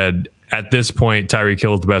he said at this point, Tyreek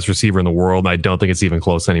Hill is the best receiver in the world. And I don't think it's even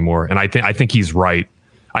close anymore. And I think he's right.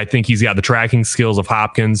 I think he's got the tracking skills of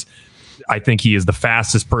Hopkins. I think he is the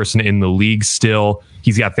fastest person in the league still.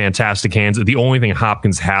 He's got fantastic hands. The only thing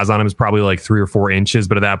Hopkins has on him is probably like 3 or 4 inches.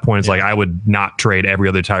 But at that point, it's like I would not trade every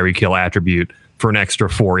other Tyreek Hill attribute for an extra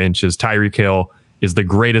 4 inches. Tyreek Hill is the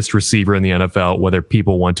greatest receiver in the NFL, whether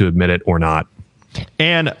people want to admit it or not.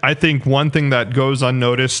 And I think one thing that goes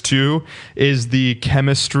unnoticed too is the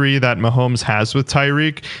chemistry that Mahomes has with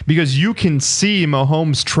Tyreek, because you can see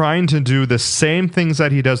Mahomes trying to do the same things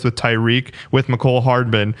that he does with Tyreek, with Mecole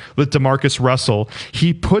Hardman, with DeMarcus Russell.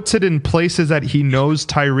 He puts it in places that he knows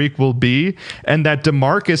Tyreek will be, and that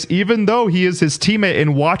DeMarcus, even though he is his teammate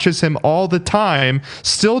and watches him all the time,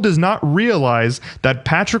 still does not realize that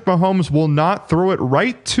Patrick Mahomes will not throw it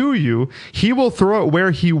right to you. He will throw it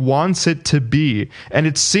where he wants it to be. And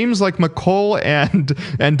it seems like Mecole and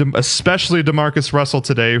especially DeMarcus Russell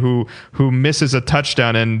today, who misses a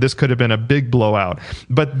touchdown, and this could have been a big blowout.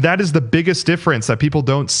 But that is the biggest difference that people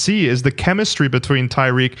don't see, is the chemistry between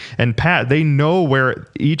Tyreek and Pat. They know where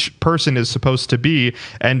each person is supposed to be,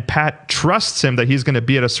 and Pat trusts him that he's going to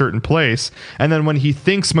be at a certain place. And then when he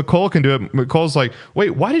thinks Mecole can do it, Mecole's like,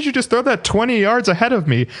 wait, why did you just throw that 20 yards ahead of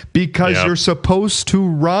me? Because you're supposed to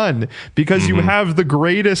run, because you have the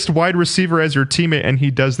greatest wide receiver as your teammate, and he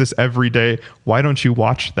does this every day. Why don't you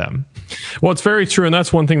watch them? Well, it's very true, and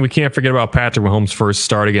that's one thing we can't forget about Patrick Mahomes' first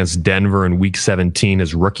start against Denver in Week 17,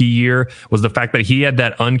 his rookie year, was the fact that he had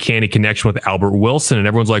that uncanny connection with Albert Wilson, and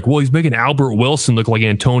everyone's like, well, he's making Albert Wilson look like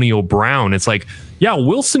Antonio Brown. It's like, yeah,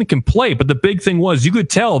 Wilson can play, but the big thing was you could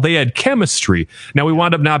tell they had chemistry. Now, we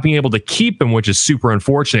wound up not being able to keep him, which is super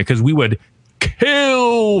unfortunate, because we would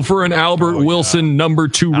kill for an Albert Wilson number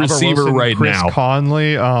 2 receiver Wilson, right Chris now.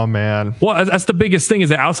 Conley, oh man. Well, that's the biggest thing, is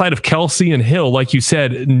that outside of Kelsey and Hill, like you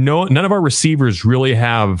said, none of our receivers really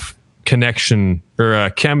have connection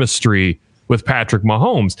or chemistry with Patrick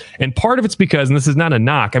Mahomes. And part of it's because, and this is not a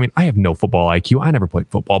knock, I mean, I have no football IQ. I never played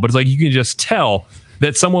football, but it's like you can just tell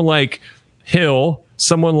that someone like Hill,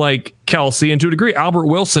 someone like Kelsey, and to a degree, Albert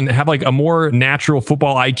Wilson, have like a more natural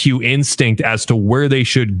football IQ instinct as to where they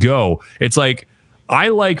should go. It's like, I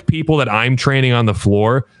like people that I'm training on the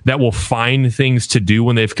floor that will find things to do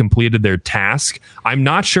when they've completed their task. I'm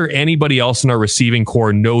not sure anybody else in our receiving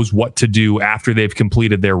core knows what to do after they've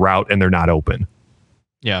completed their route and they're not open.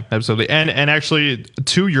 Yeah, absolutely. And actually,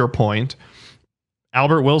 to your point,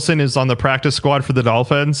 Albert Wilson is on the practice squad for the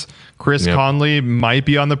Dolphins. Chris Conley might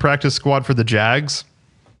be on the practice squad for the Jags.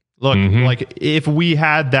 Look, like, if we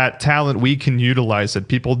had that talent, we can utilize it.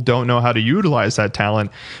 People don't know how to utilize that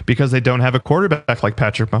talent because they don't have a quarterback like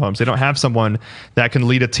Patrick Mahomes. They don't have someone that can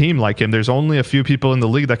lead a team like him. There's only a few people in the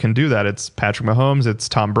league that can do that. It's Patrick Mahomes. It's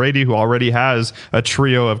Tom Brady, who already has a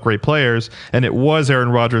trio of great players. And it was Aaron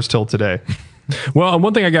Rodgers till today. Well,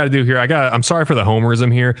 one thing I got to do here, I'm sorry for the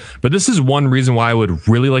homerism here, but this is one reason why I would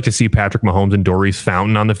really like to see Patrick Mahomes and Doris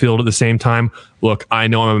Fountain on the field at the same time. Look, I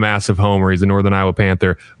know I'm a massive homer. He's a Northern Iowa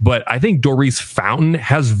Panther, but I think Doris Fountain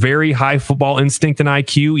has very high football instinct and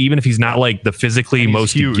IQ, even if he's not like the physically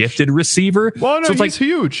most gifted receiver. Well, no, so he's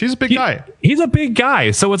huge. He's a big guy. He's a big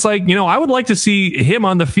guy. So it's like, I would like to see him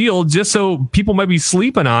on the field just so people might be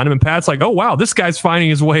sleeping on him. And Pat's like, oh, wow, this guy's finding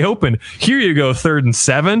his way open. Here you go, 3rd and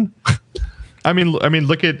 7. I mean,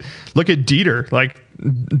 look at Dieter. Like,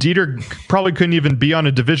 Dieter probably couldn't even be on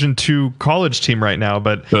a Division II college team right now,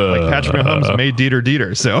 but like Patrick Mahomes made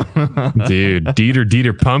Dieter. So, dude,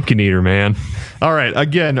 Dieter, pumpkin eater, man. All right.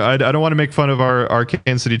 Again, I don't want to make fun of our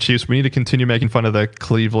Kansas City Chiefs. We need to continue making fun of the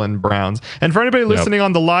Cleveland Browns. And for anybody listening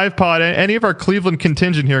on the live pod, any of our Cleveland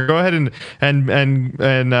contingent here, go ahead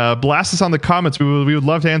and blast us on the comments. We would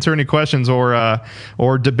love to answer any questions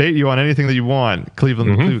or debate you on anything that you want.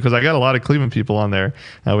 Cleveland, because I got a lot of Cleveland people on there,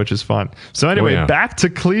 which is fun. So anyway, back to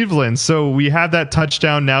Cleveland. So we have that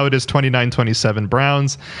touchdown. Now it is 29-27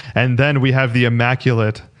 Browns. And then we have the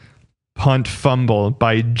immaculate punt fumble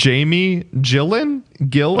by Jamie Gillen?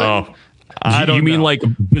 Oh. I don't you mean know. like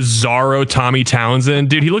bizarro Tommy Townsend?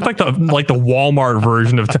 Dude, he looked like the Walmart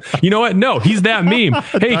version of you know what? No, he's that meme.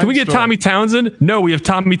 Hey, can we get Tommy Townsend? No, we have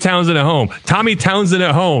Tommy Townsend at home. Tommy Townsend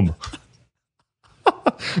at home.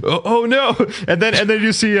 oh no. And then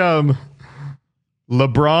you see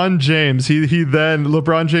LeBron James.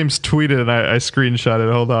 LeBron James tweeted, and I screenshot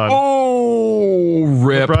it. Hold on. Oh,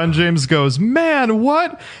 rip. LeBron James goes, man,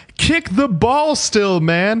 what? Kick the ball still,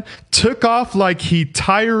 man. Took off like he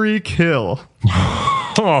Tyreek Hill.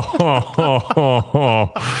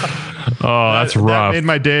 That's rough. That made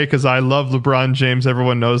my day because I love LeBron James.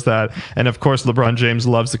 Everyone knows that. And of course, LeBron James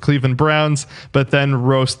loves the Cleveland Browns, but then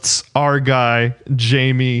roasts our guy,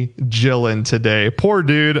 Jamie Gillen, today. Poor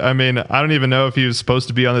dude. I mean, I don't even know if he was supposed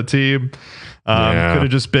to be on the team. Could have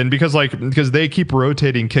just been because they keep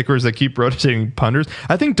rotating kickers, they keep rotating punters.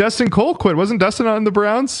 I think Dustin Colquitt, wasn't Dustin on the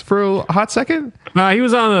Browns for a hot second? He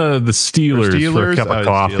was on the Steelers for a cup of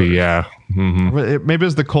coffee. Steelers. Yeah. Mm-hmm. Maybe it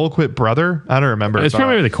was the Colquitt brother. I don't remember. It's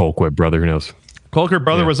probably the Colquitt brother. Who knows? Colquitt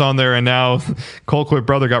brother was on there, and now Colquitt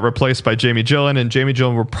brother got replaced by Jamie Gillen, and Jamie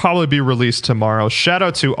Gillen will probably be released tomorrow. Shout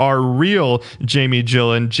out to our real Jamie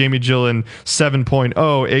Gillen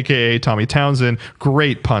 7.0, aka Tommy Townsend.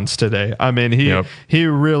 Great punts today. I mean, he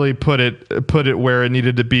really put it where it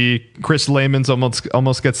needed to be. Chris Layman's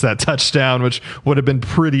almost gets that touchdown, which would have been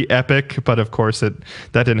pretty epic, but of course that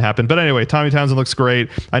didn't happen. But anyway, Tommy Townsend looks great.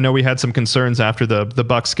 I know we had some concerns after the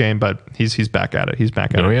Bucs game, but he's back at it. He's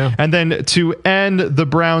back at it. Yeah. And then to end the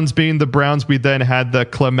Browns being the Browns, we then had the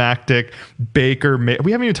climactic we haven't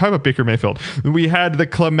even talked about Baker Mayfield. We had the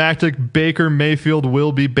climactic Baker Mayfield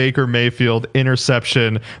will be Baker Mayfield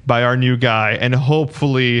interception by our new guy, and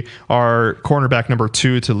hopefully our cornerback number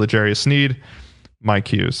 2 to L'Jarius Sneed, Mike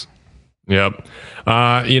Hughes. Yep.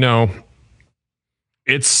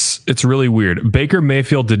 It's really weird. Baker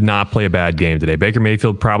Mayfield did not play a bad game today. Baker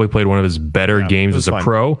Mayfield probably played one of his better games as a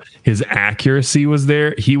pro. His accuracy was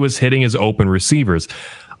there. He was hitting his open receivers.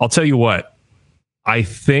 I'll tell you what, I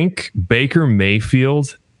think Baker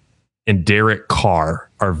Mayfield and Derek Carr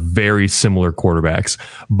are very similar quarterbacks.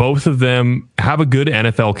 Both of them have a good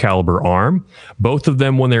NFL caliber arm. Both of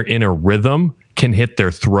them, when they're in a rhythm, can hit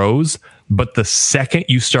their throws. But the second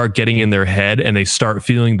you start getting in their head and they start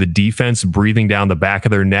feeling the defense breathing down the back of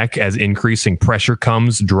their neck as increasing pressure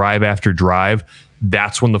comes drive after drive,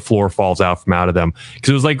 that's when the floor falls out from out of them.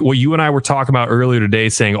 Because it was like what you and I were talking about earlier today,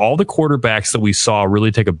 saying all the quarterbacks that we saw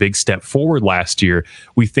really take a big step forward last year,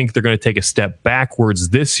 we think they're going to take a step backwards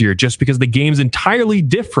this year just because the game's entirely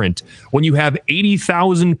different when you have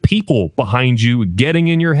 80,000 people behind you getting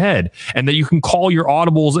in your head, and that you can call your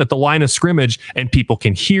audibles at the line of scrimmage and people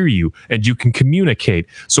can hear you and you can communicate.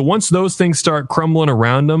 So once those things start crumbling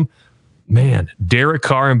around them, man, Derek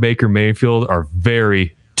Carr and Baker Mayfield are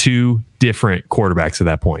two different quarterbacks at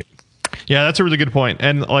that point. Yeah, that's a really good point.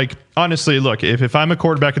 And honestly, look, if I'm a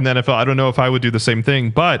quarterback in the NFL, I don't know if I would do the same thing,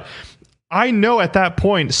 but I know at that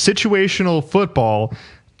point, situational football,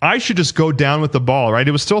 I should just go down with the ball, right?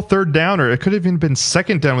 It was still third down, or it could have even been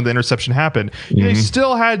second down when the interception happened. Mm-hmm. They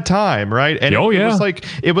still had time, right? And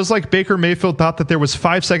it was like Baker Mayfield thought that there was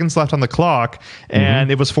 5 seconds left on the clock, and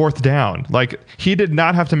it was fourth down. He did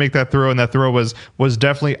not have to make that throw, and that throw was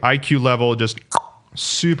definitely IQ level, just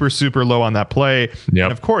super, super low on that play. Yep.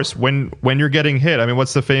 And of course, when you're getting hit, I mean,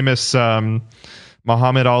 what's the famous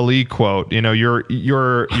Muhammad Ali quote?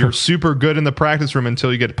 You're super good in the practice room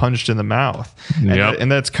until you get punched in the mouth.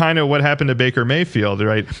 And that's kind of what happened to Baker Mayfield,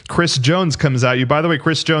 right? Chris Jones comes at you. By the way,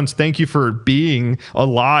 Chris Jones, thank you for being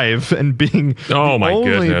alive and being the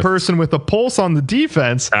only person with a pulse on the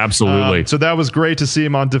defense. Absolutely. So that was great to see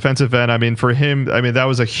him on defensive end. I mean, for him, that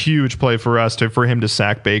was a huge play for us for him to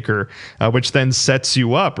sack Baker, which then sets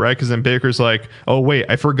you up, right? Because then Baker's like, oh wait,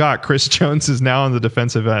 I forgot Chris Jones is now on the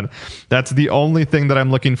defensive end. That's the only thing that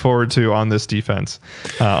I'm looking forward to on this defense,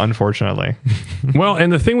 unfortunately. Well,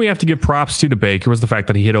 and the thing we have to give props to Baker was the fact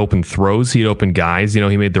that he hit open throws, he hit open guys,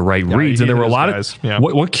 he made the right reads, and there were a lot of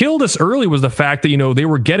what killed us early was the fact that they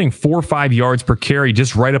were getting 4 or 5 yards per carry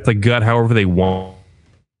just right up the gut however they want.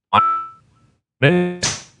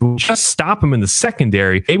 Just stop him in the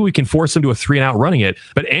secondary. Maybe we can force him to a 3-and-out running it.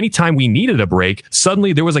 But anytime we needed a break,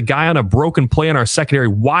 suddenly there was a guy on a broken play in our secondary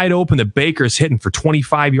wide open that Baker's hitting for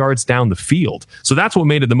 25 yards down the field. So that's what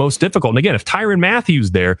made it the most difficult. And again, if Tyrann Mathieu's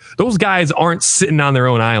there, those guys aren't sitting on their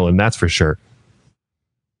own island. That's for sure.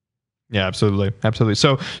 Yeah, absolutely. Absolutely.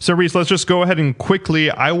 So Reese, let's just go ahead and quickly,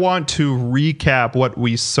 I want to recap what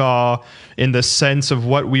we saw in the sense of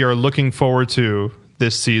what we are looking forward to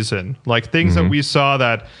this season, things that we saw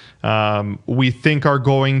that we think are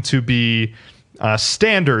going to be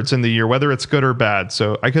standards in the year, whether it's good or bad.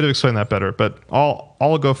 So I could have explained that better, but I'll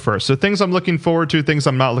I'll go first. So things I'm looking forward to, things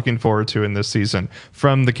I'm not looking forward to in this season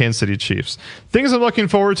from the Kansas City Chiefs. Things I'm looking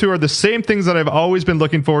forward to are the same things that I've always been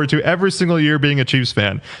looking forward to every single year being a Chiefs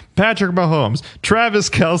fan. Patrick Mahomes, Travis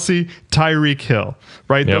Kelce, Tyreek Hill,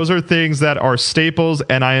 right? Yep. Those are things that are staples,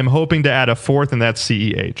 and I am hoping to add a fourth, and that's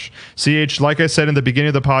CEH. CEH, like I said in the beginning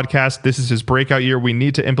of the podcast, this is his breakout year. We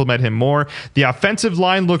need to implement him more. The offensive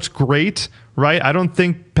line looks great, right? I don't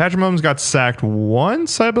think Patrick Mahomes got sacked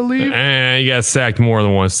once, I believe. He got sacked more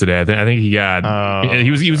than once today. I think he got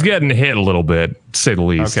he was getting hit a little bit, to say the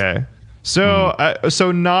least. Okay. So,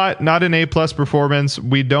 so not an A+ performance.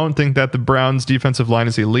 We don't think that the Browns' defensive line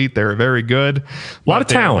is elite. They're very good. A lot of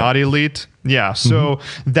talent. Not elite. Yeah. So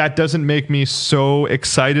that doesn't make me so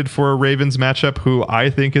excited for a Ravens matchup, who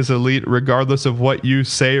I think is elite, regardless of what you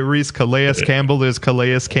say, Reese. Calais Campbell is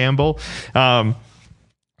Calais Campbell.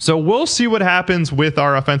 So we'll see what happens with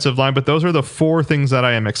our offensive line, but those are the four things that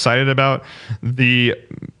I am excited about.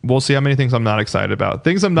 We'll see how many things I'm not excited about.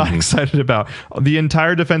 Things I'm not excited about. The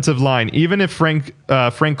entire defensive line, even if Frank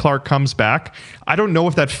Clark comes back, I don't know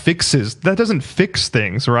if that doesn't fix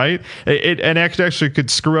things, right? It actually could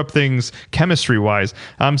screw up things chemistry-wise.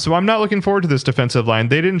 So I'm not looking forward to this defensive line.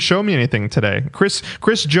 They didn't show me anything today. Chris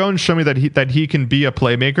Jones showed me that he can be a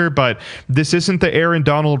playmaker, but this isn't the Aaron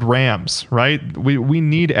Donald Rams, right? We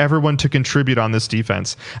need everyone to contribute on this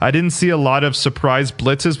defense. I didn't see a lot of surprise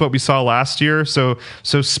blitzes, what we saw last year. So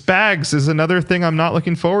Spags is another thing I'm not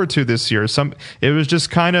looking forward to this year. It was just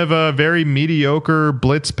kind of a very mediocre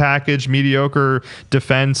blitz package, mediocre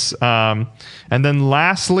defense. And then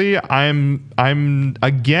lastly, I'm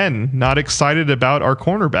again not excited about our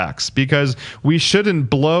cornerbacks, because we shouldn't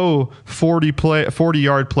blow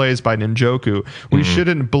 40-yard plays by Njoku. We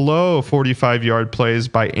shouldn't blow 45-yard plays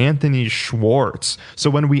by Anthony Schwartz. So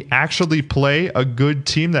when we actually play a good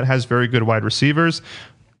team that has very good wide receivers,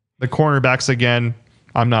 the cornerbacks, again,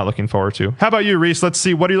 I'm not looking forward to. How about you, Reese? Let's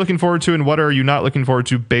see. What are you looking forward to, and what are you not looking forward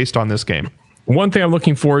to based on this game? One thing I'm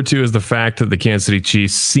looking forward to is the fact that the Kansas City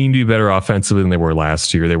Chiefs seem to be better offensively than they were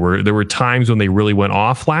last year. There were times when they really went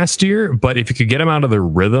off last year, but if you could get them out of their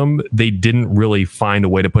rhythm, they didn't really find a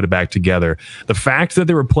way to put it back together. The fact that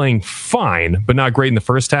they were playing fine, but not great in the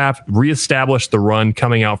first half, reestablished the run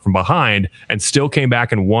coming out from behind, and still came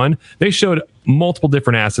back and won. They showed multiple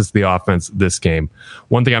different assets to the offense this game.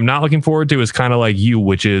 One thing I'm not looking forward to is kind of like you,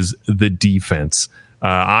 which is the defense.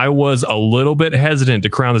 I was a little bit hesitant to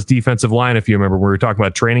crown this defensive line, if you remember, when we were talking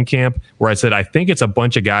about training camp, where I said, I think it's a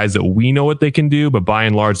bunch of guys that we know what they can do, but by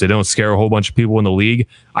and large, they don't scare a whole bunch of people in the league.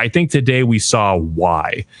 I think today we saw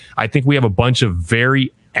why. I think we have a bunch of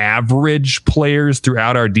very average players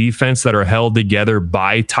throughout our defense that are held together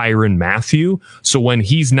by Tyrann Mathieu. So when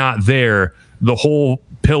he's not there, the whole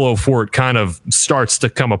pillow fort kind of starts to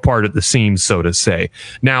come apart at the seams, so to say.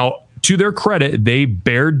 Now, to their credit, they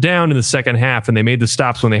bared down in the second half, and they made the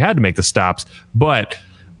stops when they had to make the stops. But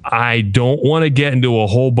I don't want to get into a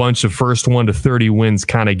whole bunch of first 1 to 30 wins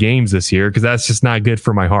kind of games this year, because that's just not good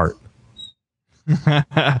for my heart.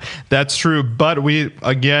 That's true. But a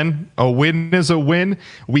win is a win.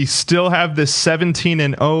 We still have this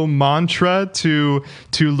 17-0 mantra to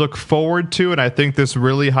look forward to. And I think this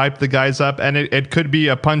really hyped the guys up, and it could be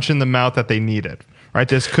a punch in the mouth that they needed. Right,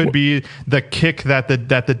 this could be the kick that the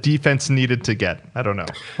defense needed to get. I don't know.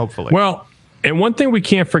 Hopefully. Well, and one thing we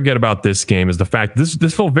can't forget about this game is the fact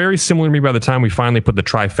this felt very similar to me by the time we finally put the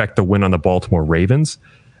trifecta win on the Baltimore Ravens.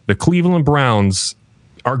 The Cleveland Browns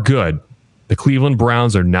are good. The Cleveland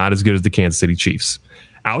Browns are not as good as the Kansas City Chiefs.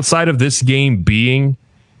 Outside of this game being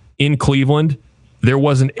in Cleveland, there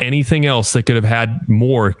wasn't anything else that could have had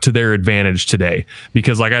more to their advantage today.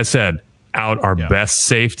 Because, like I said, out our best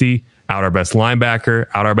safety, out our best linebacker,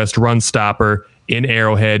 out our best run stopper in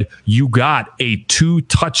Arrowhead. You got a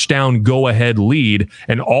 2-touchdown go-ahead lead,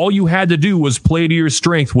 and all you had to do was play to your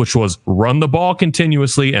strength, which was run the ball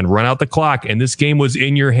continuously and run out the clock, and this game was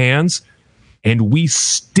in your hands, and we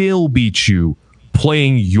still beat you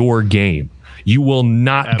playing your game. You will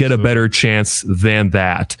not get a better chance than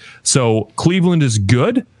that. So Cleveland is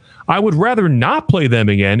good. I would rather not play them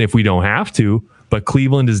again if we don't have to, but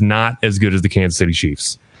Cleveland is not as good as the Kansas City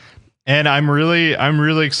Chiefs. And I'm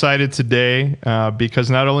really excited today because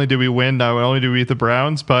not only do we win, not only do we beat the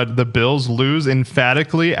Browns, but the Bills lose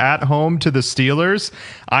emphatically at home to the Steelers.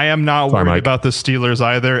 I am not worried about the Steelers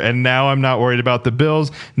either, and now I'm not worried about the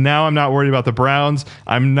Bills. Now I'm not worried about the Browns.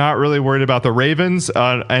 I'm not really worried about the Ravens,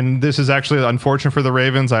 and this is actually unfortunate for the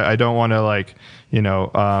Ravens. I don't want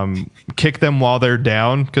to kick them while they're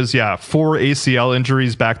down, because 4 ACL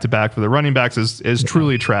injuries back to back for the running backs is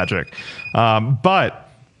truly tragic. But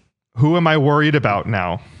who am I worried about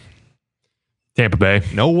now? Tampa Bay.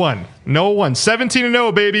 No one.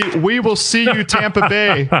 17-0, baby. We will see you, Tampa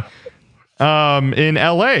Bay, in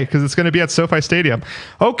LA, because it's going to be at SoFi Stadium.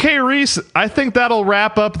 Okay, Reese, I think that'll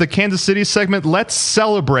wrap up the Kansas City segment. Let's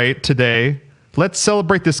celebrate today. Let's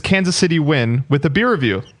celebrate this Kansas City win with a beer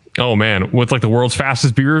review. Oh, man. With like the world's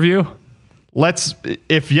fastest beer review? Let's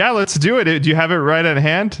do it. Do you have it right at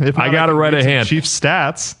hand? If not, I got it right at hand. Chief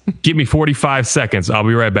stats. Give me 45 seconds. I'll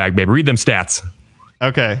be right back, baby. Read them stats.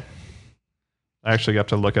 Okay. I actually have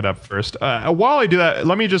to look it up first. While I do that,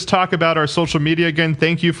 let me just talk about our social media again.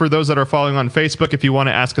 Thank you for those that are following on Facebook. If you want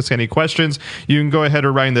to ask us any questions, you can go ahead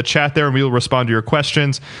or write in the chat there and we will respond to your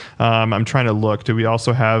questions. I'm trying to look. Do we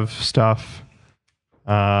also have stuff?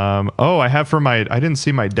 I have I didn't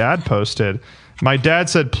see my dad posted. My dad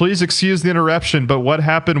said, please excuse the interruption, but what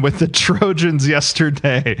happened with the Trojans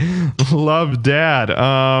yesterday? Love,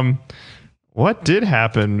 Dad. What did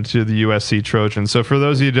happen to the USC Trojans? So for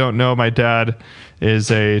those of you who don't know, my dad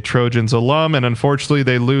is a Trojans alum, and unfortunately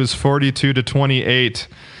they lose 42-28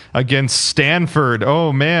 against Stanford.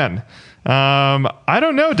 Oh, man. I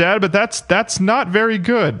don't know, Dad, but that's not very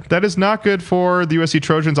good. That is not good for the USC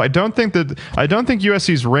Trojans. I don't think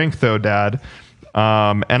USC's ranked, though, Dad.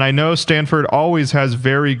 And I know Stanford always has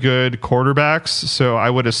very good quarterbacks, so I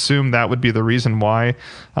would assume that would be the reason why.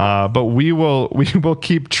 But we will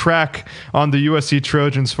keep track on the USC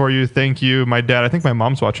Trojans for you. Thank you, my dad. I think my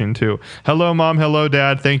mom's watching too. Hello, Mom. Hello,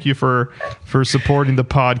 Dad. Thank you for supporting the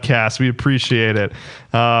podcast. We appreciate it.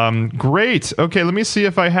 Great. Okay, let me see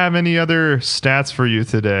if I have any other stats for you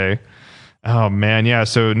today. Oh, man, yeah.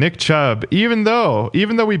 So Nick Chubb, even though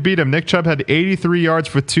we beat him, Nick Chubb had 83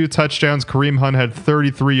 yards with 2 touchdowns. Kareem Hunt had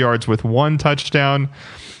 33 yards with 1 touchdown.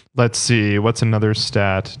 Let's see. What's another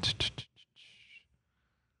stat?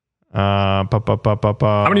 How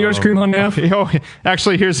many yards Kareem Hunt have? Oh,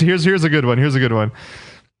 actually, here's a good one.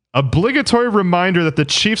 Obligatory reminder that the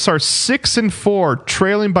Chiefs are 6-4,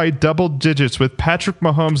 trailing by double digits with Patrick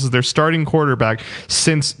Mahomes as their starting quarterback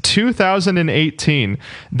since 2018.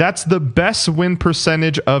 That's the best win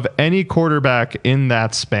percentage of any quarterback in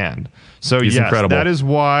that span. So He's incredible. That is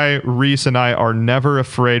why Reese and I are never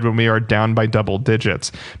afraid when we are down by double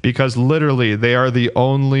digits, because literally they are the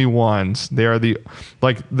only ones. The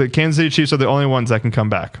Kansas City Chiefs are the only ones that can come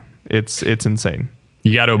back. It's insane.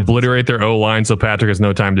 You got to obliterate their O-line so Patrick has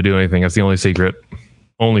no time to do anything. That's the only secret.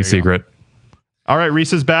 Only secret. All right,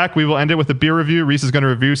 Reese is back. We will end it with a beer review. Reese is going to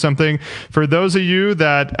review something. For those of you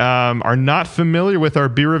that are not familiar with our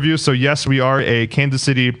beer review, so yes, we are a Kansas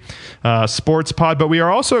City sports pod, but we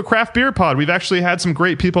are also a craft beer pod. We've actually had some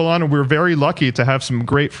great people on, and we're very lucky to have some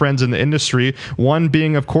great friends in the industry, one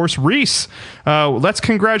being, of course, Reese. Let's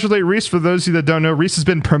congratulate Reese. For those of you that don't know, Reese has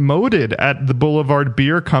been promoted at the Boulevard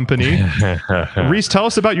Beer Company. Reese, tell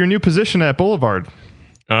us about your new position at Boulevard.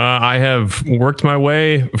 I have worked my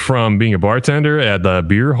way from being a bartender at the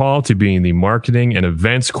beer hall to being the marketing and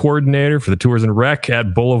events coordinator for the tours and rec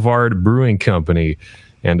at Boulevard Brewing Company.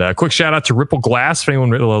 And a quick shout out to Ripple Glass. For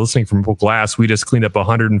anyone listening from Ripple Glass, we just cleaned up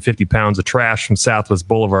 150 pounds of trash from Southwest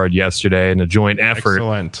Boulevard yesterday in a joint effort.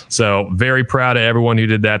 Excellent. So very proud of everyone who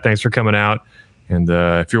did that. Thanks for coming out. And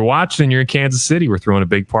if you're watching and you're in Kansas City, we're throwing a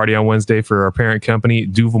big party on Wednesday for our parent company,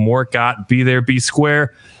 Duval Morcott. Be there, be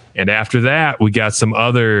square. And after that, we got some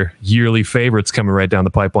other yearly favorites coming right down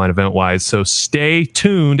the pipeline event-wise. So stay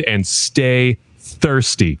tuned and stay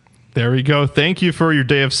thirsty. There we go. Thank you for your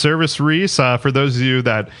day of service, Reese. For those of you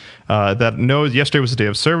that know, yesterday was a day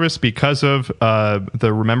of service because of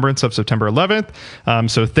the remembrance of September 11th.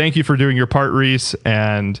 So thank you for doing your part, Reese.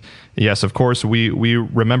 And yes, of course, we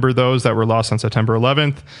remember those that were lost on September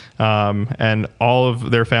 11th. And all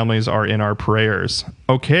of their families are in our prayers.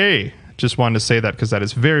 Okay. Just wanted to say that because that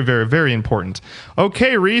is very, very, very important.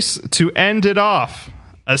 Okay, Reese, to end it off,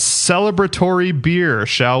 a celebratory beer,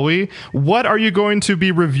 shall we? What are you going to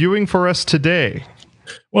be reviewing for us today?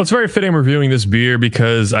 Well, it's very fitting I'm reviewing this beer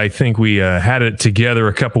because I think we had it together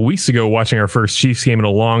a couple weeks ago watching our first Chiefs game in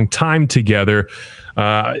a long time together.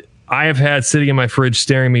 I have had sitting in my fridge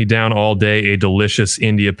staring me down all day a delicious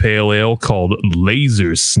India Pale Ale called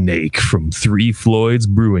Laser Snake from Three Floyds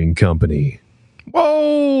Brewing Company.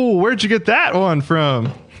 Whoa, where'd you get that one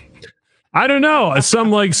from? I don't know.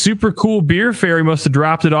 Some like super cool beer fairy must have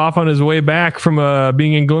dropped it off on his way back from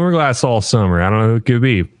being in Glimmerglass all summer. I don't know who it could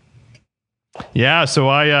be. Yeah, so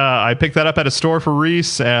I picked that up at a store for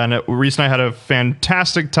Reese, and Reese and I had a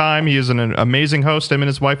fantastic time. He is an amazing host, him and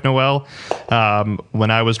his wife, Noelle.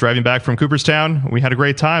 When I was driving back from Cooperstown, we had a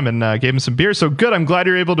great time and gave him some beer. So good, I'm glad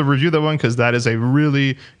you're able to review that one because that is a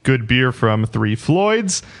really good beer from Three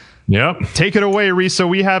Floyds. Yep. Take it away, Reese. So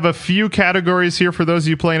we have a few categories here for those of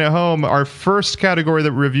you playing at home. Our first category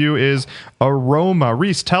that we review is aroma.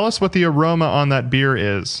 Reese, tell us what the aroma on that beer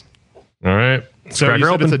is. All right. So you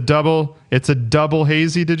said it's a double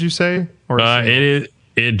hazy, did you say? Or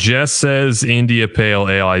it just says India Pale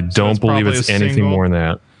Ale. I don't believe it's anything more than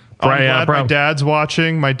that. I'm glad my dad's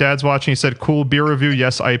watching. He said, cool beer review.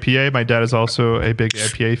 Yes, IPA. My dad is also a big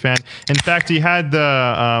IPA fan. In fact, he had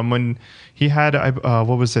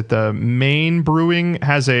what was it? The Maine Brewing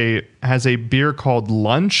has a beer called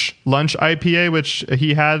Lunch IPA, which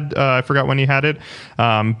he had. I forgot when he had it,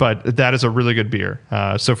 but that is a really good beer.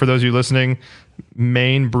 So for those of you listening,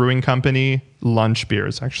 Maine Brewing Company Lunch beer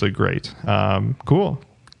is actually great. Cool.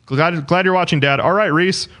 Glad you're watching, Dad. All right,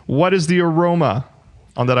 Reese, what is the aroma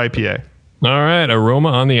on that IPA? All right, aroma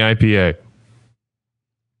on the IPA.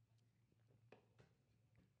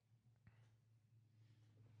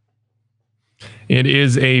 It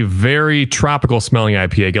is a very tropical smelling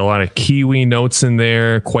IPA. Got a lot of kiwi notes in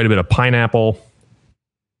there, quite a bit of pineapple.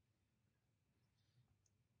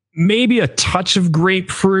 Maybe a touch of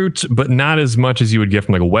grapefruit, but not as much as you would get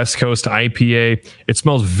from like a West Coast IPA. It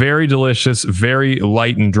smells very delicious, very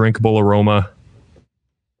light and drinkable aroma.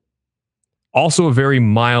 Also a very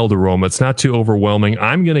mild aroma. It's not too overwhelming.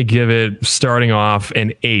 I'm going to give it, starting off,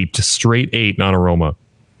 an 8, straight 8 on aroma.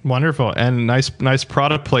 Wonderful, and nice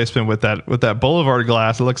product placement with that Boulevard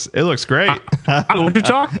glass. It looks great. What are you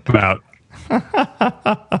talking about?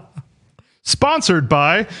 Sponsored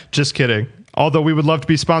by, just kidding. Although we would love to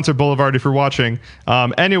be sponsored, Boulevard, if you're watching.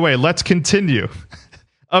 Anyway, let's continue.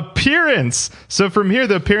 Appearance. So from here,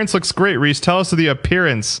 the appearance looks great. Reese, tell us the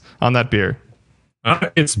appearance on that beer.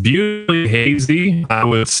 It's beautifully hazy. I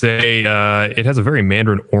would say it has a very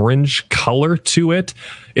mandarin orange color to it.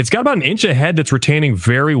 It's got about an inch of head that's retaining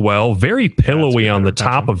very well, very pillowy on the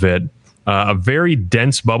top of it. A very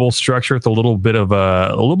dense bubble structure with a little bit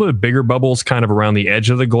of bigger bubbles kind of around the edge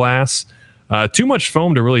of the glass. Too much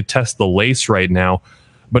foam to really test the lace right now,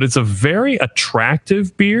 but it's a very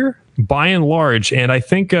attractive beer by and large, and I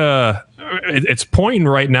think it's pointing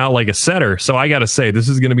right now like a setter. So I got to say, this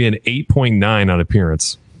is going to be an 8.9 on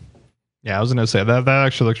appearance. Yeah, I was going to say that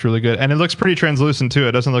actually looks really good, and it looks pretty translucent too.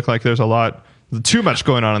 It doesn't look like there's too much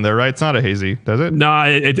going on in there, right? It's not a hazy, does it? No,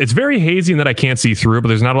 it's very hazy in that I can't see through it, but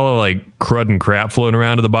there's not a lot of like crud and crap floating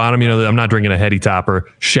around at the bottom. You know, I'm not drinking a Heady Topper.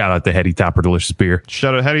 Shout out to Heady Topper, delicious beer.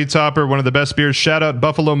 Shout out Heady Topper, one of the best beers. Shout out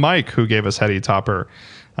Buffalo Mike, who gave us Heady Topper,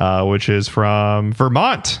 which is from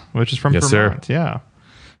Vermont. Yes, Vermont, sir. Yeah.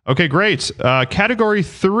 Okay, great. Category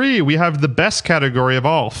 3, we have the best category of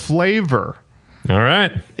all, flavor. All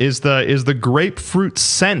right. Is the grapefruit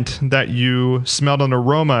scent that you smelled on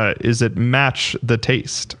aroma, is it match the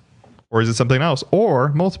taste? Or is it something else? Or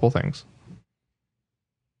multiple things?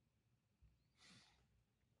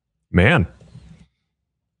 Man,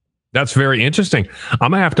 that's very interesting. I'm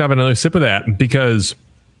going to have another sip of that because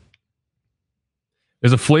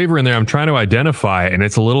there's a flavor in there I'm trying to identify, and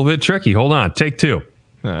it's a little bit tricky. Hold on. Take 2.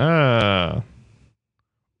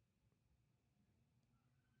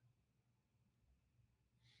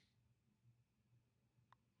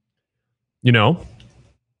 You know,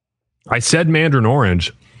 I said mandarin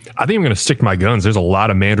orange. I think I'm going to stick to my guns. There's a lot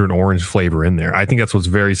of mandarin orange flavor in there. I think that's what's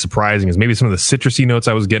very surprising is maybe some of the citrusy notes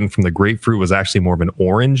I was getting from the grapefruit was actually more of an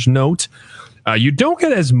orange note. You don't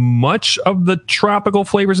get as much of the tropical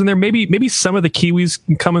flavors in there. Maybe some of the kiwis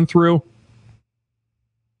coming through.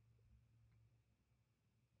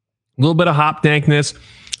 A little bit of hop dankness.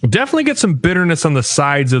 Definitely get some bitterness on the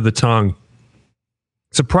sides of the tongue.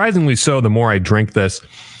 Surprisingly so, the more I drink this.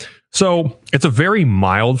 So it's a very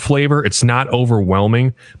mild flavor. It's not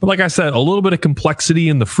overwhelming. But like I said, a little bit of complexity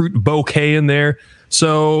in the fruit bouquet in there.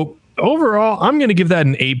 So overall, I'm going to give that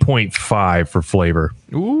an 8.5 for flavor.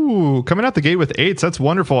 Ooh, coming out the gate with 8s. That's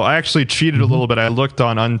wonderful. I actually cheated a little bit. I looked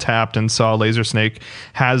on Untapped and saw Laser Snake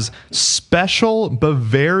has special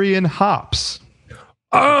Bavarian hops.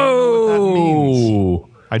 Oh,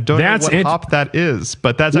 I don't know what hop that is,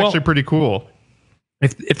 but that's actually pretty cool.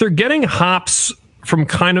 If they're getting hops from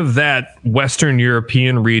kind of that Western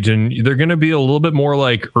European region, they're going to be a little bit more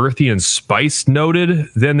like earthy and spice noted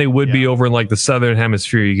than they would be over in like the Southern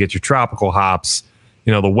Hemisphere. You get your tropical hops.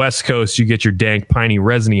 You know, the West Coast, you get your dank, piney,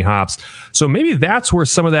 resiny hops. So maybe that's where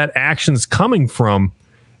some of that action's coming from,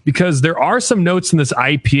 because there are some notes in this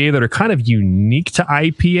IPA that are kind of unique to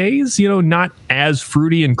IPAs, you know, not as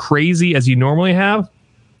fruity and crazy as you normally have.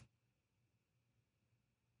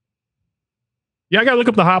 Yeah, I got to look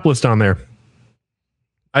up the hop list on there.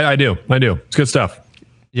 I do. It's good stuff.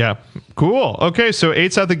 Yeah. Cool. Okay, so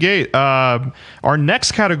 8's out the gate. Our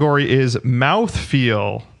next category is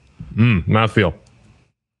mouthfeel. Mouthfeel.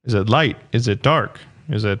 Is it light? Is it dark?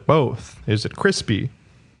 Is it both? Is it crispy?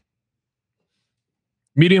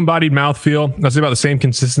 Medium-bodied mouthfeel. That's about the same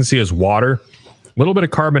consistency as water. A little bit of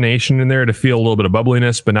carbonation in there to feel a little bit of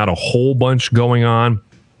bubbliness, but not a whole bunch going on.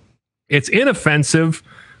 It's inoffensive.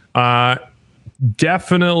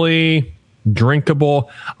 Definitely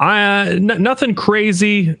drinkable. Nothing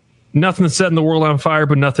crazy. Nothing setting the world on fire,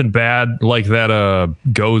 but nothing bad like that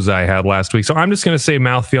goes I had last week. So I'm just going to say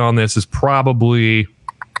mouthfeel on this is probably,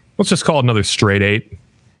 let's just call it another straight 8.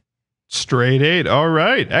 Straight 8. All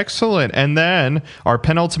right. Excellent. And then our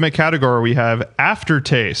penultimate category, we have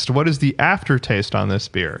aftertaste. What is the aftertaste on this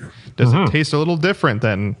beer? Does it taste a little different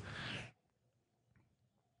than...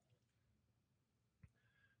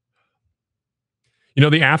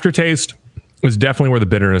 The aftertaste is definitely where the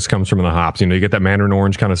bitterness comes from in the hops. You get that mandarin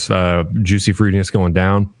orange kind of juicy fruitiness going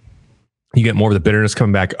down. You get more of the bitterness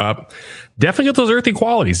coming back up. Definitely get those earthy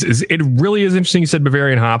qualities. It really is interesting you said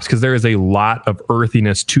Bavarian hops, because there is a lot of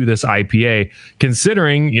earthiness to this IPA,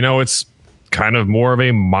 considering, it's kind of more of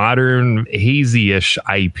a modern hazy-ish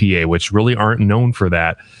IPA, which really aren't known for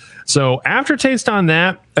that. So aftertaste on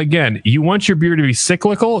that, again, you want your beer to be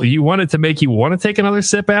cyclical. You want it to make you want to take another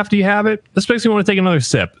sip after you have it. This makes you want to take another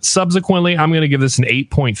sip. Subsequently, I'm going to give this an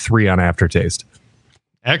 8.3 on aftertaste.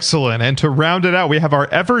 Excellent. And to round it out, we have our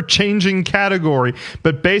ever-changing category,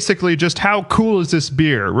 but basically just how cool is this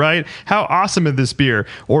beer, right? How awesome is this beer?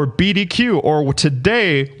 Or BDQ, or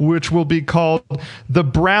today, which will be called the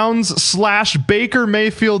Browns/Baker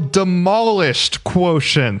Mayfield Demolished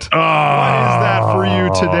Quotient. Oh, what is that for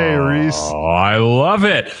you today, Reese? Oh, I love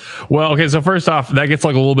it. Well, okay, so first off, that gets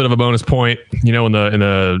like a little bit of a bonus point, in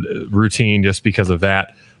the routine just because of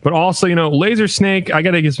that. But also, Laser Snake, I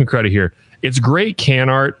got to give some credit here. It's great can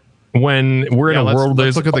art when we're in a world.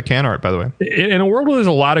 Let's look at the can art, by the way. In a world where there's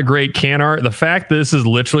a lot of great can art, the fact that this is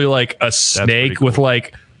literally like a snake cool. With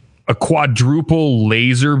like a quadruple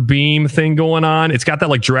laser beam thing going on. It's got that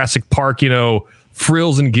like Jurassic Park,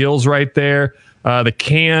 frills and gills right there. The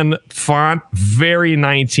can font, very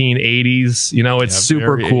 1980s. It's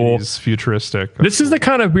super cool. 80s, futuristic. This is the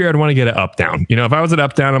kind of beer I'd want to get at Up Down. If I was at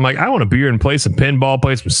Up Down, I'm like, I want a beer and play some pinball,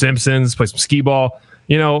 play some Simpsons, play some skee ball.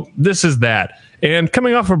 This is that. And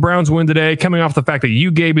coming off a Browns win today, coming off the fact that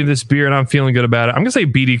you gave me this beer and I'm feeling good about it, I'm going to say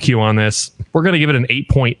BDQ on this. We're going to give it an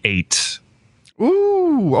 8.8.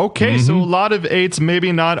 Ooh, okay. So a lot of 8s,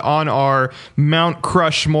 maybe not on our Mount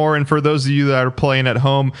Crushmore. And for those of you that are playing at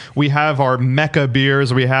home, we have our Mecca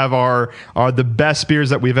beers. We have our the best beers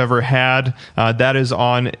that we've ever had. That is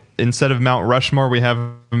on, instead of Mount Rushmore, we have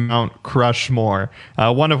Mount Crushmore.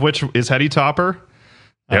 One of which is Heady Topper.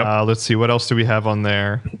 Yep. Let's see, what else do we have on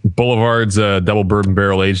there? Boulevard's double bourbon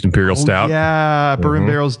barrel aged imperial stout. Yeah, bourbon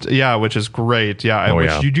barrels. Yeah, which is great.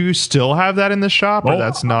 Yeah, you do still have that in the shop, or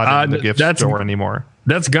that's not in the gift store anymore?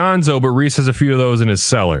 That's Gonzo, but Reese has a few of those in his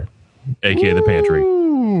cellar, aka the pantry.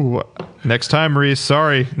 Next time, Reese.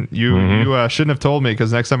 Sorry, you shouldn't have told me,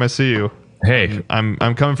 because next time I see you, hey, I'm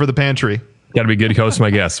coming for the pantry. Got to be good host, my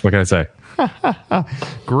guest. What can I say?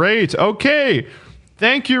 Great. Okay.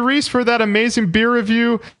 Thank you, Reese, for that amazing beer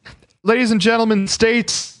review. Ladies and gentlemen, stay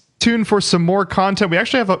tuned for some more content. We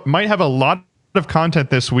actually might have a lot of content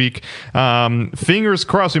this week. Fingers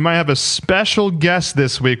crossed, we might have a special guest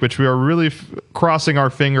this week, which we are really crossing our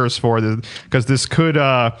fingers for, because this could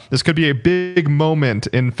be a big moment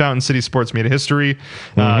in Fountain City sports media history.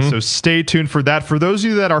 So stay tuned for that. For those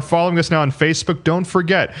of you that are following us now on Facebook, don't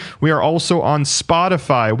forget, we are also on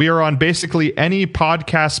Spotify. We are on basically any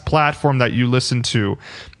podcast platform that you listen to.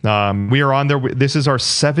 We are on there. This is our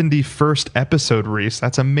 71st episode, Reese.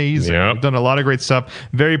 That's amazing. Yep. We've done a lot of great stuff.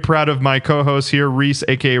 Very proud of my co-host here, Reese,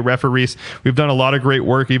 aka Refa Reese. We've done a lot of great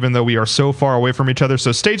work, even though we are so far away from each other.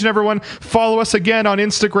 So stay tuned, everyone. Follow us again on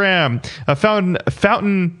Instagram, Fountain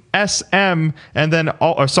SM, and then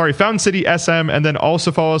Fountain City SM, and then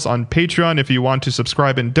also follow us on Patreon if you want to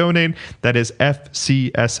subscribe and donate. That is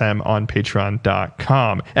FCSM on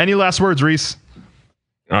Patreon.com. Any last words, Reese?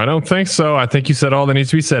 I don't think so. I think you said all that needs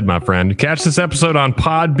to be said, my friend. Catch this episode on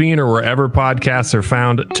Podbean or wherever podcasts are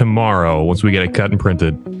found tomorrow once we get it cut and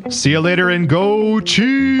printed. See you later, and go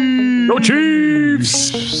Chiefs! Go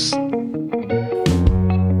Chiefs!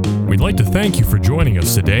 We'd like to thank you for joining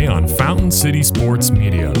us today on Fountain City Sports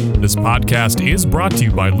Media. This podcast is brought to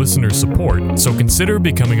you by listener support, so consider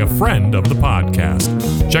becoming a friend of the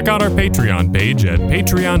podcast. Check out our Patreon page at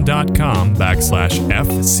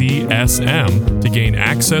patreon.com/FCSM to gain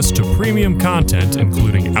access to premium content,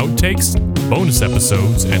 including outtakes, bonus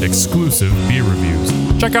episodes, and exclusive beer reviews.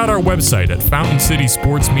 Check out our website at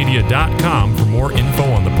FountainCitySportsMedia.com for more info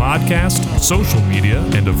on the podcast, social media,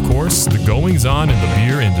 and of course, the goings-on in the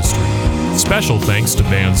beer industry. Special thanks to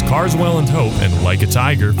bands Carswell and Hope and Like a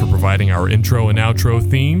Tiger for providing our intro and outro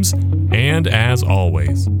themes. And as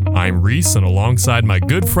always, I'm Reese, and alongside my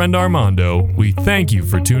good friend Armando, we thank you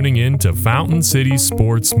for tuning in to Fountain City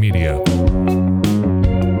Sports Media.